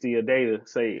 60 a day to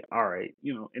say, all right,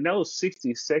 and those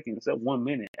 60 seconds, that 1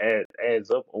 minute adds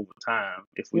up over time.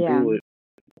 If we Yeah. do it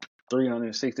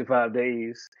 365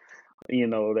 days,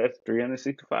 that's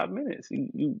 365 minutes.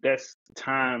 That's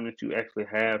time that you actually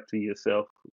have to yourself,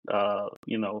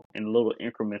 in little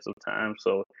increments of time.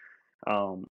 So,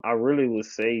 I really would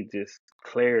say just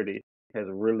clarity has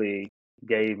really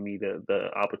gave me the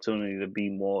opportunity to be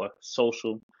more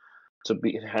social,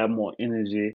 have more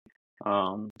energy,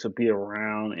 to be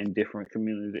around in different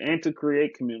communities and to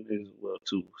create communities as well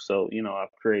too. So,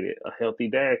 I've created a healthy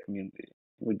dad community.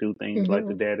 We do things like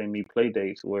the Mhm. Dad and Me play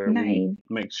dates where we Nice.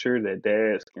 make sure that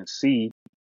dads can see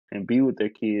and be with their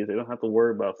kids. They don't have to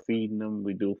worry about feeding them.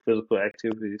 We do physical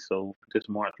activities. So this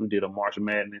March we did a March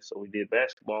Madness. So we did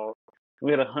basketball. We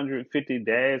had 150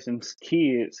 dads and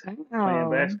kids playing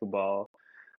Wow. basketball,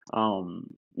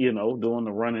 doing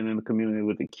the running in the community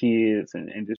with the kids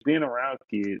and just being around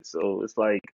kids. So it's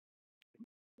like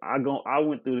I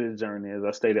went through this journey as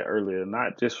I stated earlier,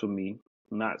 not just for me,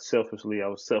 not selfishly. I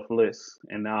was selfless,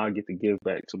 and now I get to give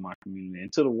back to my community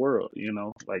and to the world.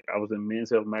 Like I was in Men's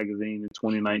Health magazine in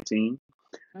 2019,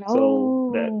 so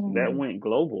that Oh, went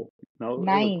global. It was a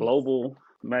nice. global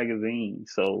magazine.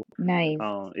 So Nice.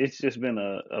 it's just been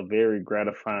a very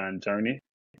gratifying journey,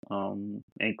 and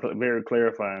very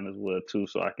clarifying as well too.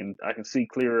 So I can see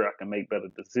clearer. I can make better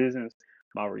decisions.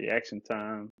 My reaction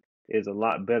time is a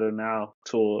lot better now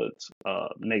towards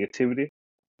negativity.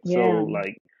 So Yeah.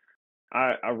 like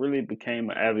I really became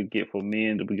an advocate for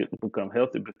men to become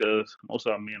healthy because most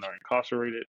of our men are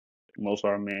incarcerated. Most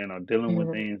of our men are dealing with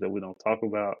Mhm. things that we don't talk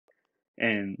about.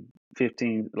 And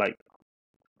 15, like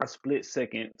a split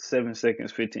second, 7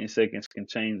 seconds, 15 seconds can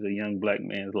change a young black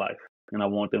man's life. And I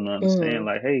want them to understand, Mhm.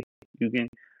 like, hey,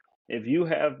 if you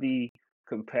have the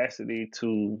capacity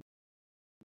to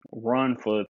run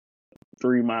for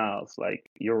 3 miles, like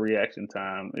your reaction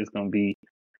time is going to be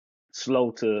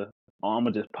slow to, oh, I'm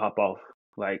going to just pop off.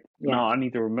 Like, Yeah. no, I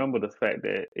need to remember the fact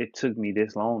that it took me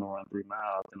this long to run 3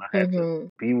 miles and I had to Mhm.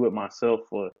 be with myself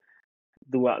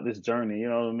throughout this journey. You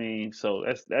know what I mean? So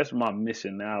that's my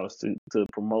mission now is to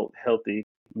promote healthy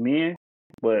men,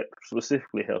 but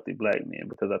specifically healthy black men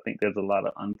because I think there's a lot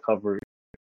of uncovered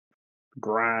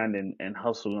grind and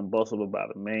hustle and bustle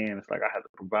about a man. It's like I have to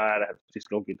provide, I have to just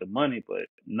go get the money, but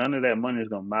none of that money is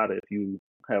gonna matter if you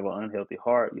have an unhealthy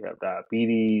heart, you have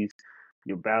diabetes,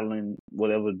 you're battling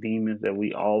whatever demons that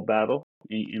we all battle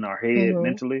in our head Mhm.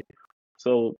 mentally.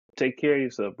 So take care of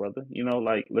yourself, brother.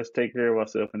 Like let's take care of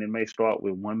ourselves, and it may start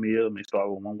with one meal, it may start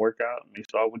with one workout, it may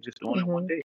start with just doing it one Mhm.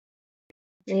 day.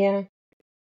 Yeah.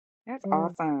 That's Yeah.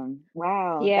 awesome.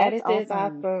 Wow, Yeah, that's this is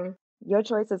awesome. awesome. Your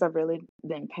choices have really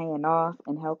been paying off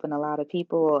and helping a lot of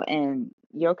people and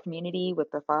your community with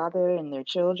the father and their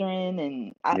children.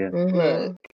 And Yeah, look,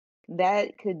 Mhm.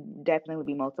 that could definitely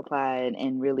be multiplied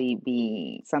and really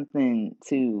be something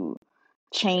to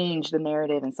change the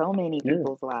narrative in so many yeah,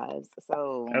 people's lives.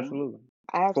 So, absolutely.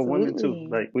 For women too. absolutely.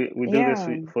 Like we do this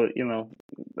Yeah, for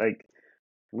like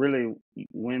really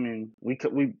women we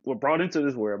were brought into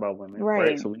this world by women, right?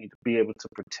 right. So we need to be able to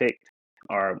protect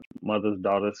our mothers,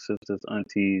 daughters, sisters,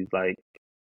 aunties, like,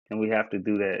 and we have to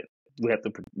do that. We have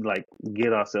to like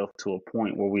get ourselves to a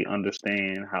point where we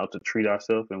understand how to treat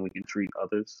ourselves and we can treat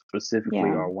others,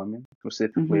 specifically Yeah. our women,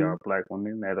 specifically Mm-hmm. our black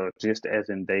women that are just as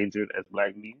endangered as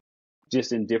black men,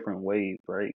 just in different ways,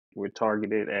 right? We're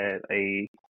targeted at a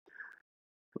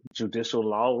judicial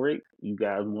law, Rick. You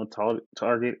guys want to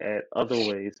target at other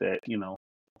ways that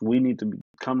we need to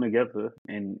come together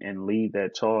and lead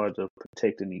that charge of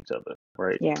protecting each other,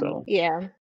 right? Yeah. So Yeah.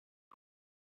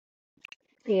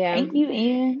 Yeah. Thank you,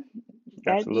 Ian.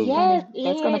 absolutely, Yes,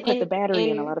 That's gonna Ian, put the battery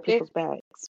in a lot and of this, people's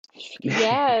backs.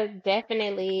 yeah,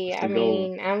 definitely. it's I the goal.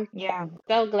 mean, I'm Yeah.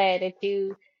 so glad that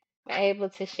you were able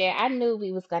to share. I knew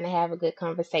we was gonna have a good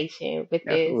conversation with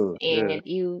this, Absolutely, yeah. and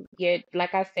you're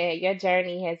like I said, your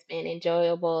journey has been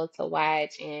enjoyable to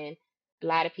watch, and a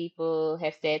lot of people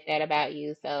have said that about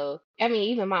you. So, I mean,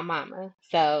 even my mama.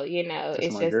 So, That's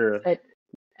it's my just girl.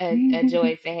 a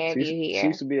joy to have you She used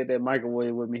here. to be at that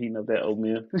microwave with me heating up that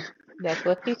oatmeal. That's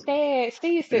what she said.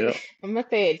 She used to, Yep. I'm gonna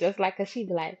say it just like her. She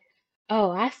be like,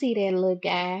 "Oh, I see that little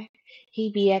guy.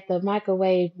 He be at the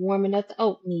microwave warming up the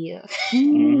oatmeal."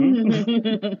 hmm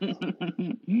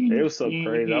It was so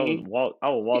crazy. Mhm. I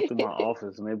would walk through my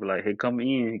office and they'd be like, "Hey, come in.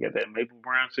 You got that maple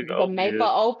brown sugar The maple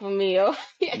oatmeal." oatmeal.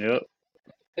 Yep.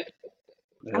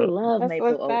 I Yep. love That's maple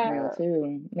what's oatmeal up.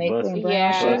 too. Maple and Bussin'. brown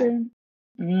Yeah. Bussin'. sugar.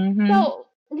 Mm-hmm. So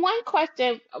one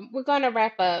question, we're gonna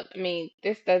wrap up. I mean,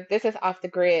 this is off the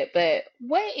grid, but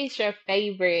what is your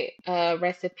favorite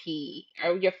recipe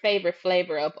or your favorite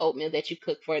flavor of oatmeal that you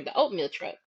cook for the oatmeal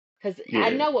truck? Because I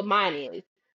Yeah. know what mine is,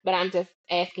 but I'm just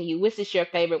asking you, which is your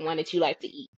favorite one that you like to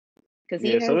eat? Because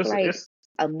he Yeah. So has it's like it's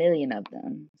a million of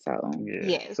them. So yeah.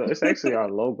 Yes. So it's actually our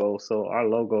logo. So our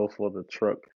logo for the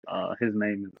truck, his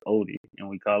name is Odie, and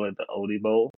we call it the Odie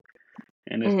Bowl.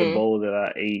 And it's the Mhm. bowl that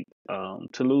I ate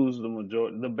to lose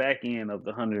the back end of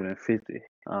the 150.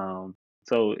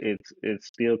 So it's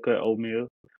steel cut oatmeal,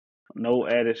 no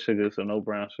added sugar, so no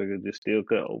brown sugar, just steel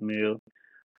cut oatmeal,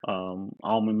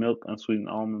 almond milk, unsweetened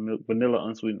almond milk, vanilla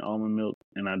unsweetened almond milk,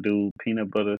 and I do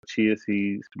peanut butter, chia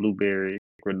seeds, blueberry,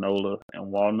 granola,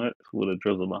 and walnuts with a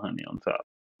drizzle of honey on top.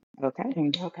 okay,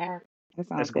 Okay. that sounds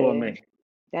That's good. gourmet.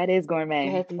 That is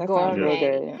gourmet. That's That sounds Yep. real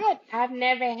gourmet. good. I've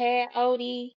never had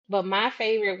Odie, but my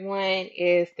favorite one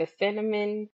is the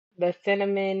cinnamon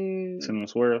Cinnamon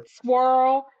swirl.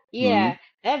 swirl. Mm-hmm. Yeah,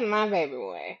 that's my favorite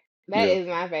one. That Yeah. is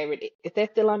my favorite. Is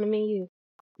that still on the menu?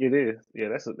 It is. Yeah,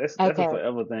 that's a Okay.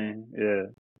 forever thing. Yeah.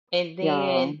 And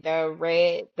Y'all, then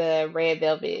the red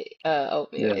velvet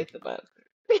oatmeal Yeah. is the most.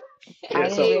 Yeah. I I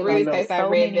didn't So can't you really realize know, taste there's that so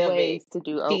red many velvet ways to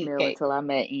do oatmeal cheesecake. until I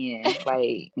met Ian.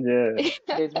 Like, yeah.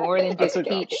 there's more than I just took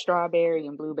peach, strawberry,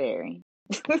 and blueberry.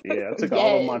 Yeah, I took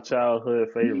all of my Yes. childhood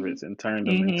favorites and turned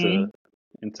them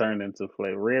Mm-hmm. into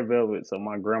flavor. Red velvet. So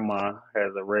my grandma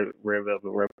has a red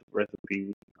velvet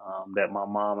recipe that my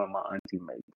mom and my auntie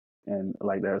make, and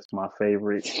like that's my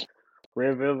favorite.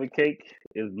 Red velvet cake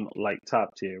is like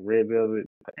top tier. Red velvet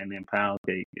and then pound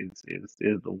cake is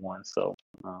the one. So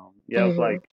yeah, I was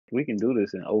like, Mhm. we can do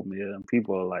this in oatmeal, and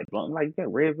people are like, well, I'm like, yeah,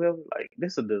 red velvet, like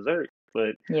this is a dessert.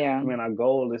 But Yeah, I mean, our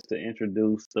goal is to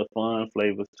introduce the fun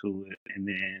flavors to it, and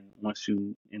then once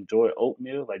you enjoy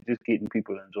oatmeal, like just getting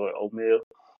people to enjoy oatmeal,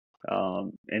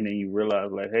 and then you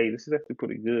realize like, hey, this is actually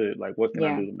pretty good. Like, what can I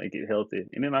yeah. do to make it healthy?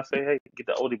 And then I say, hey, get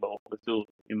the oldie bowl. Let's do it.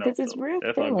 Because it's So real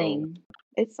that's our goal. filling.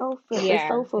 It's so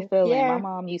Yeah. fulfilling. My Yeah.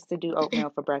 mom used to do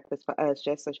oatmeal for breakfast for us,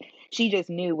 just so she just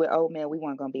knew with oatmeal we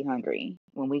weren't gonna be hungry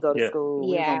when we go to Yeah, school.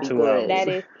 We were gonna be Yeah. 2 hours. That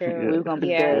good. is Yeah, We true. were gonna be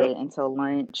Yeah. yep, good until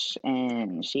lunch,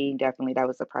 and she definitely that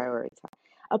was a priority.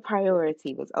 A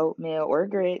priority was oatmeal or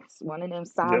grits, one of them yep.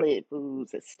 solid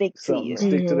foods that stick to Something to you.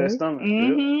 stick to that Mhm. stomach.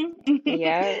 Yep.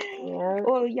 Yeah. Mm-hmm. Yeah.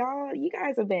 Well, y'all, you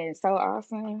guys have been so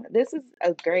awesome. This is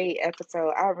a great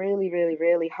episode. I really, really,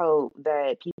 really hope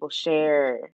that people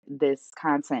share this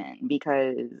content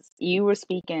because you were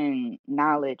speaking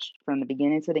knowledge from the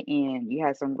beginning to the end. You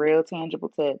had some real tangible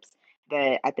tips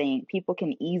that I think people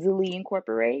can easily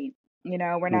incorporate. We're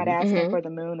not Hmm. asking Mhm. for the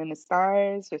moon and the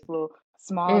stars, just little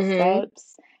small Mhm.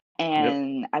 steps. Yep.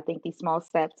 And I think these small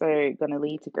steps are going to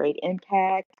lead to great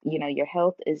impact. Your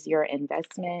health is your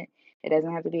investment. It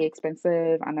doesn't have to be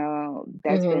expensive. I know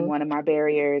that's been Mhm. one of my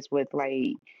barriers with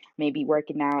like maybe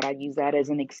working out. I use that as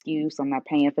an excuse. I'm not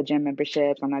paying for gym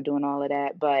memberships. I'm not doing all of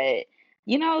that. But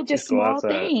just Just go small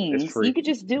outside. It's things. You free. could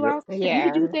just do Yep. out. You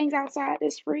could do Yeah. things outside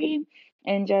that's free,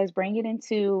 and just bring it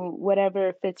into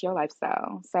whatever fits your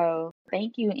lifestyle. So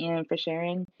thank you, Ian, for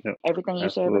sharing Yep. everything you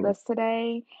shared with Absolutely. us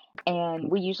today. And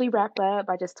we usually wrap up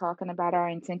by just talking about our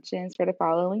intentions for the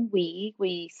following week.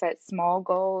 We set small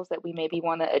goals that we maybe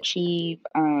want to achieve.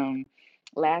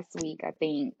 Last week, I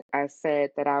think I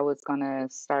said that I was going to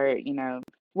start,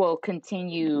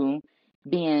 continue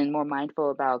being more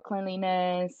mindful about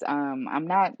cleanliness. I'm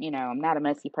not a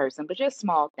messy person, but just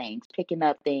small things, picking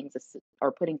up things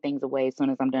or putting things away as soon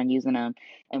as I'm done using them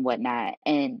and whatnot.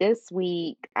 And this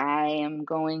week, I am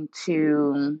going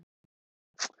to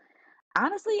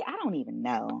Honestly, I don't even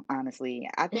know. Honestly,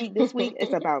 I think this week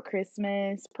is about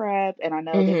Christmas prep, and I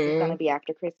know this is going to Mhm. be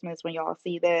after Christmas when y'all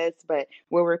see this, but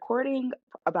we're recording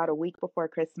about a week before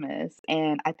Christmas,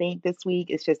 and I think this week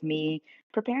is just me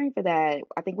preparing for that.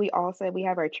 I think we all said we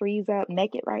have our trees up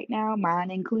naked right now,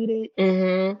 mine included.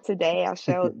 Mhm. Today, I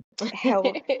showed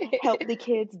help the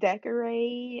kids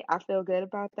decorate. I feel good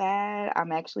about that.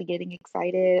 I'm actually getting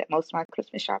excited. Most of my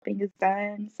Christmas shopping is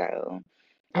done, so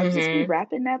I'll just be Mhm.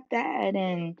 wrapping up that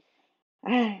and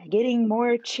getting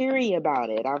more cheery about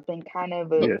it. I've been kind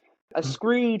of Yeah, a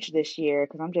Scrooge this year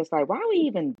because I'm just like, why are we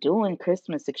even doing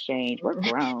Christmas exchange? We're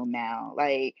grown now.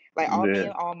 Like all me yeah,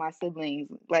 and all my siblings.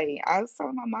 Like I was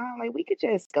telling my mom, like we could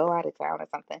just go out of town or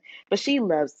something. But she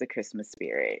loves the Christmas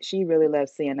spirit. She really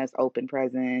loves seeing us open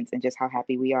presents and just how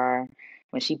happy we are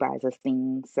when she buys us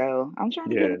things. So I'm trying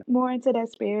to get yeah, more into that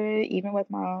spirit, even with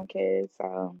my own kids.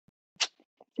 So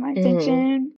that's my Mhm.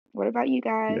 intention. What about you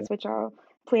yeah, guys? What y'all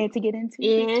plan to get into this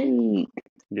Ian, week?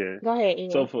 yeah. go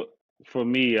ahead, So Ian. for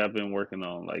me, I've been working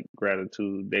on like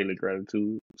gratitude, daily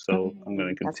gratitude. So I'm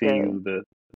gonna That's good. continue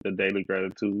the daily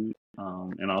gratitude,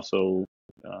 and also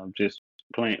just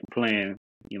plan,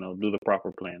 do the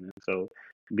proper planning. So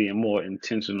being more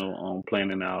intentional on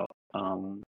planning out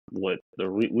what the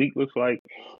week looks like,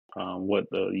 what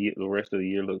the rest of the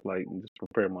year looks like, and just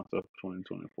prepare myself for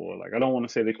 2024. Like I don't want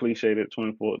to say the cliche that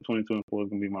 2024 is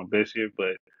gonna be my best year,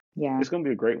 but Yeah. it's gonna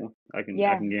be a great one. I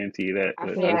Yeah. can guarantee you that, I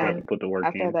but feel I just Yeah. have that. to put the work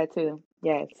I feel in. that too.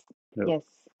 Yes. Yep.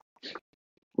 Yes.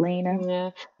 Lena.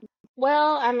 Yeah.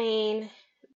 Well, I mean,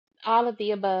 all of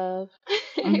the above.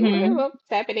 Mm-hmm. We're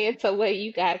tapping into what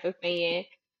you guys are saying.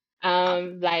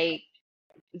 Like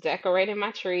decorating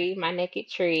my tree, my naked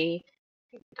tree,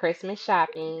 Christmas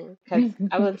shopping. Cause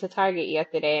I went to Target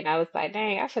yesterday and I was like,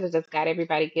 dang, I should have just got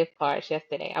everybody gift cards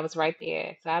yesterday. I was right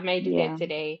there. So I may do that Yeah.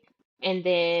 today. And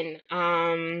then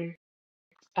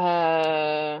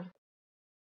uh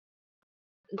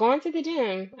going to the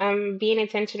gym. I'm being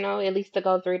intentional, at least to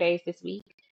go 3 days this week.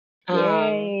 Now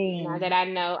Yay. that I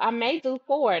know, I may do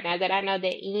four. Now that I know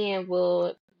that Ian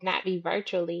will not be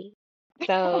virtually,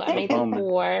 so I Well, may do Palmer,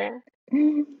 four,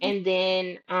 and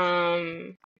then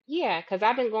yeah, because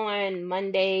I've been going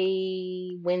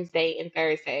Monday, Wednesday, and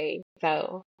Thursday,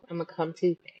 so I'm gonna come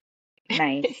Tuesday.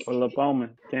 Nice. well, Palmer,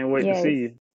 can't wait to see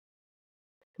Yes.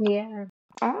 you. Yeah.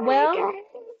 All right, Well, guys.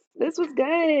 This was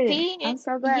good. see, I'm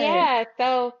so glad. yeah.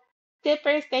 So,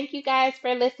 sippers, thank you guys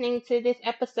for listening to this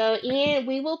episode. And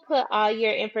we will put all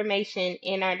your information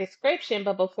in our description.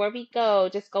 But before we go,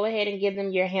 just go ahead and give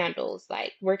them your handles.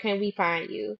 Like, where can we find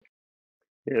you?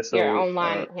 Yeah, Your so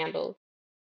online handles.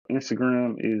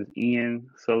 Instagram is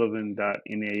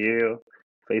iansullivan.nal.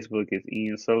 Facebook is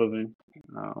Ian Sullivan.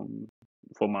 Um,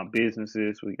 for my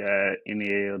businesses, we got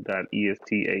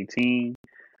nal.est18,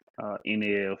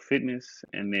 NAL Fitness,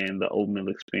 and then the Oatmeal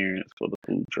Experience for the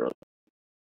food truck.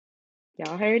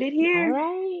 Y'all heard it All here.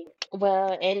 right.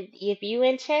 Well, and if you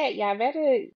in chat, y'all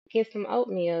better get some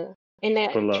oatmeal. And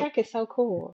that Pull up. truck is so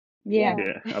cool. Yeah. Yeah.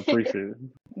 Yeah, I appreciate it.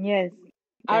 Yes.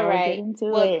 All Y'all get right. into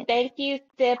Well, it. thank you,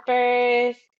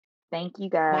 sippers. Thank you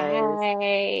guys.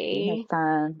 See you Bye. next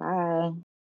time. Bye.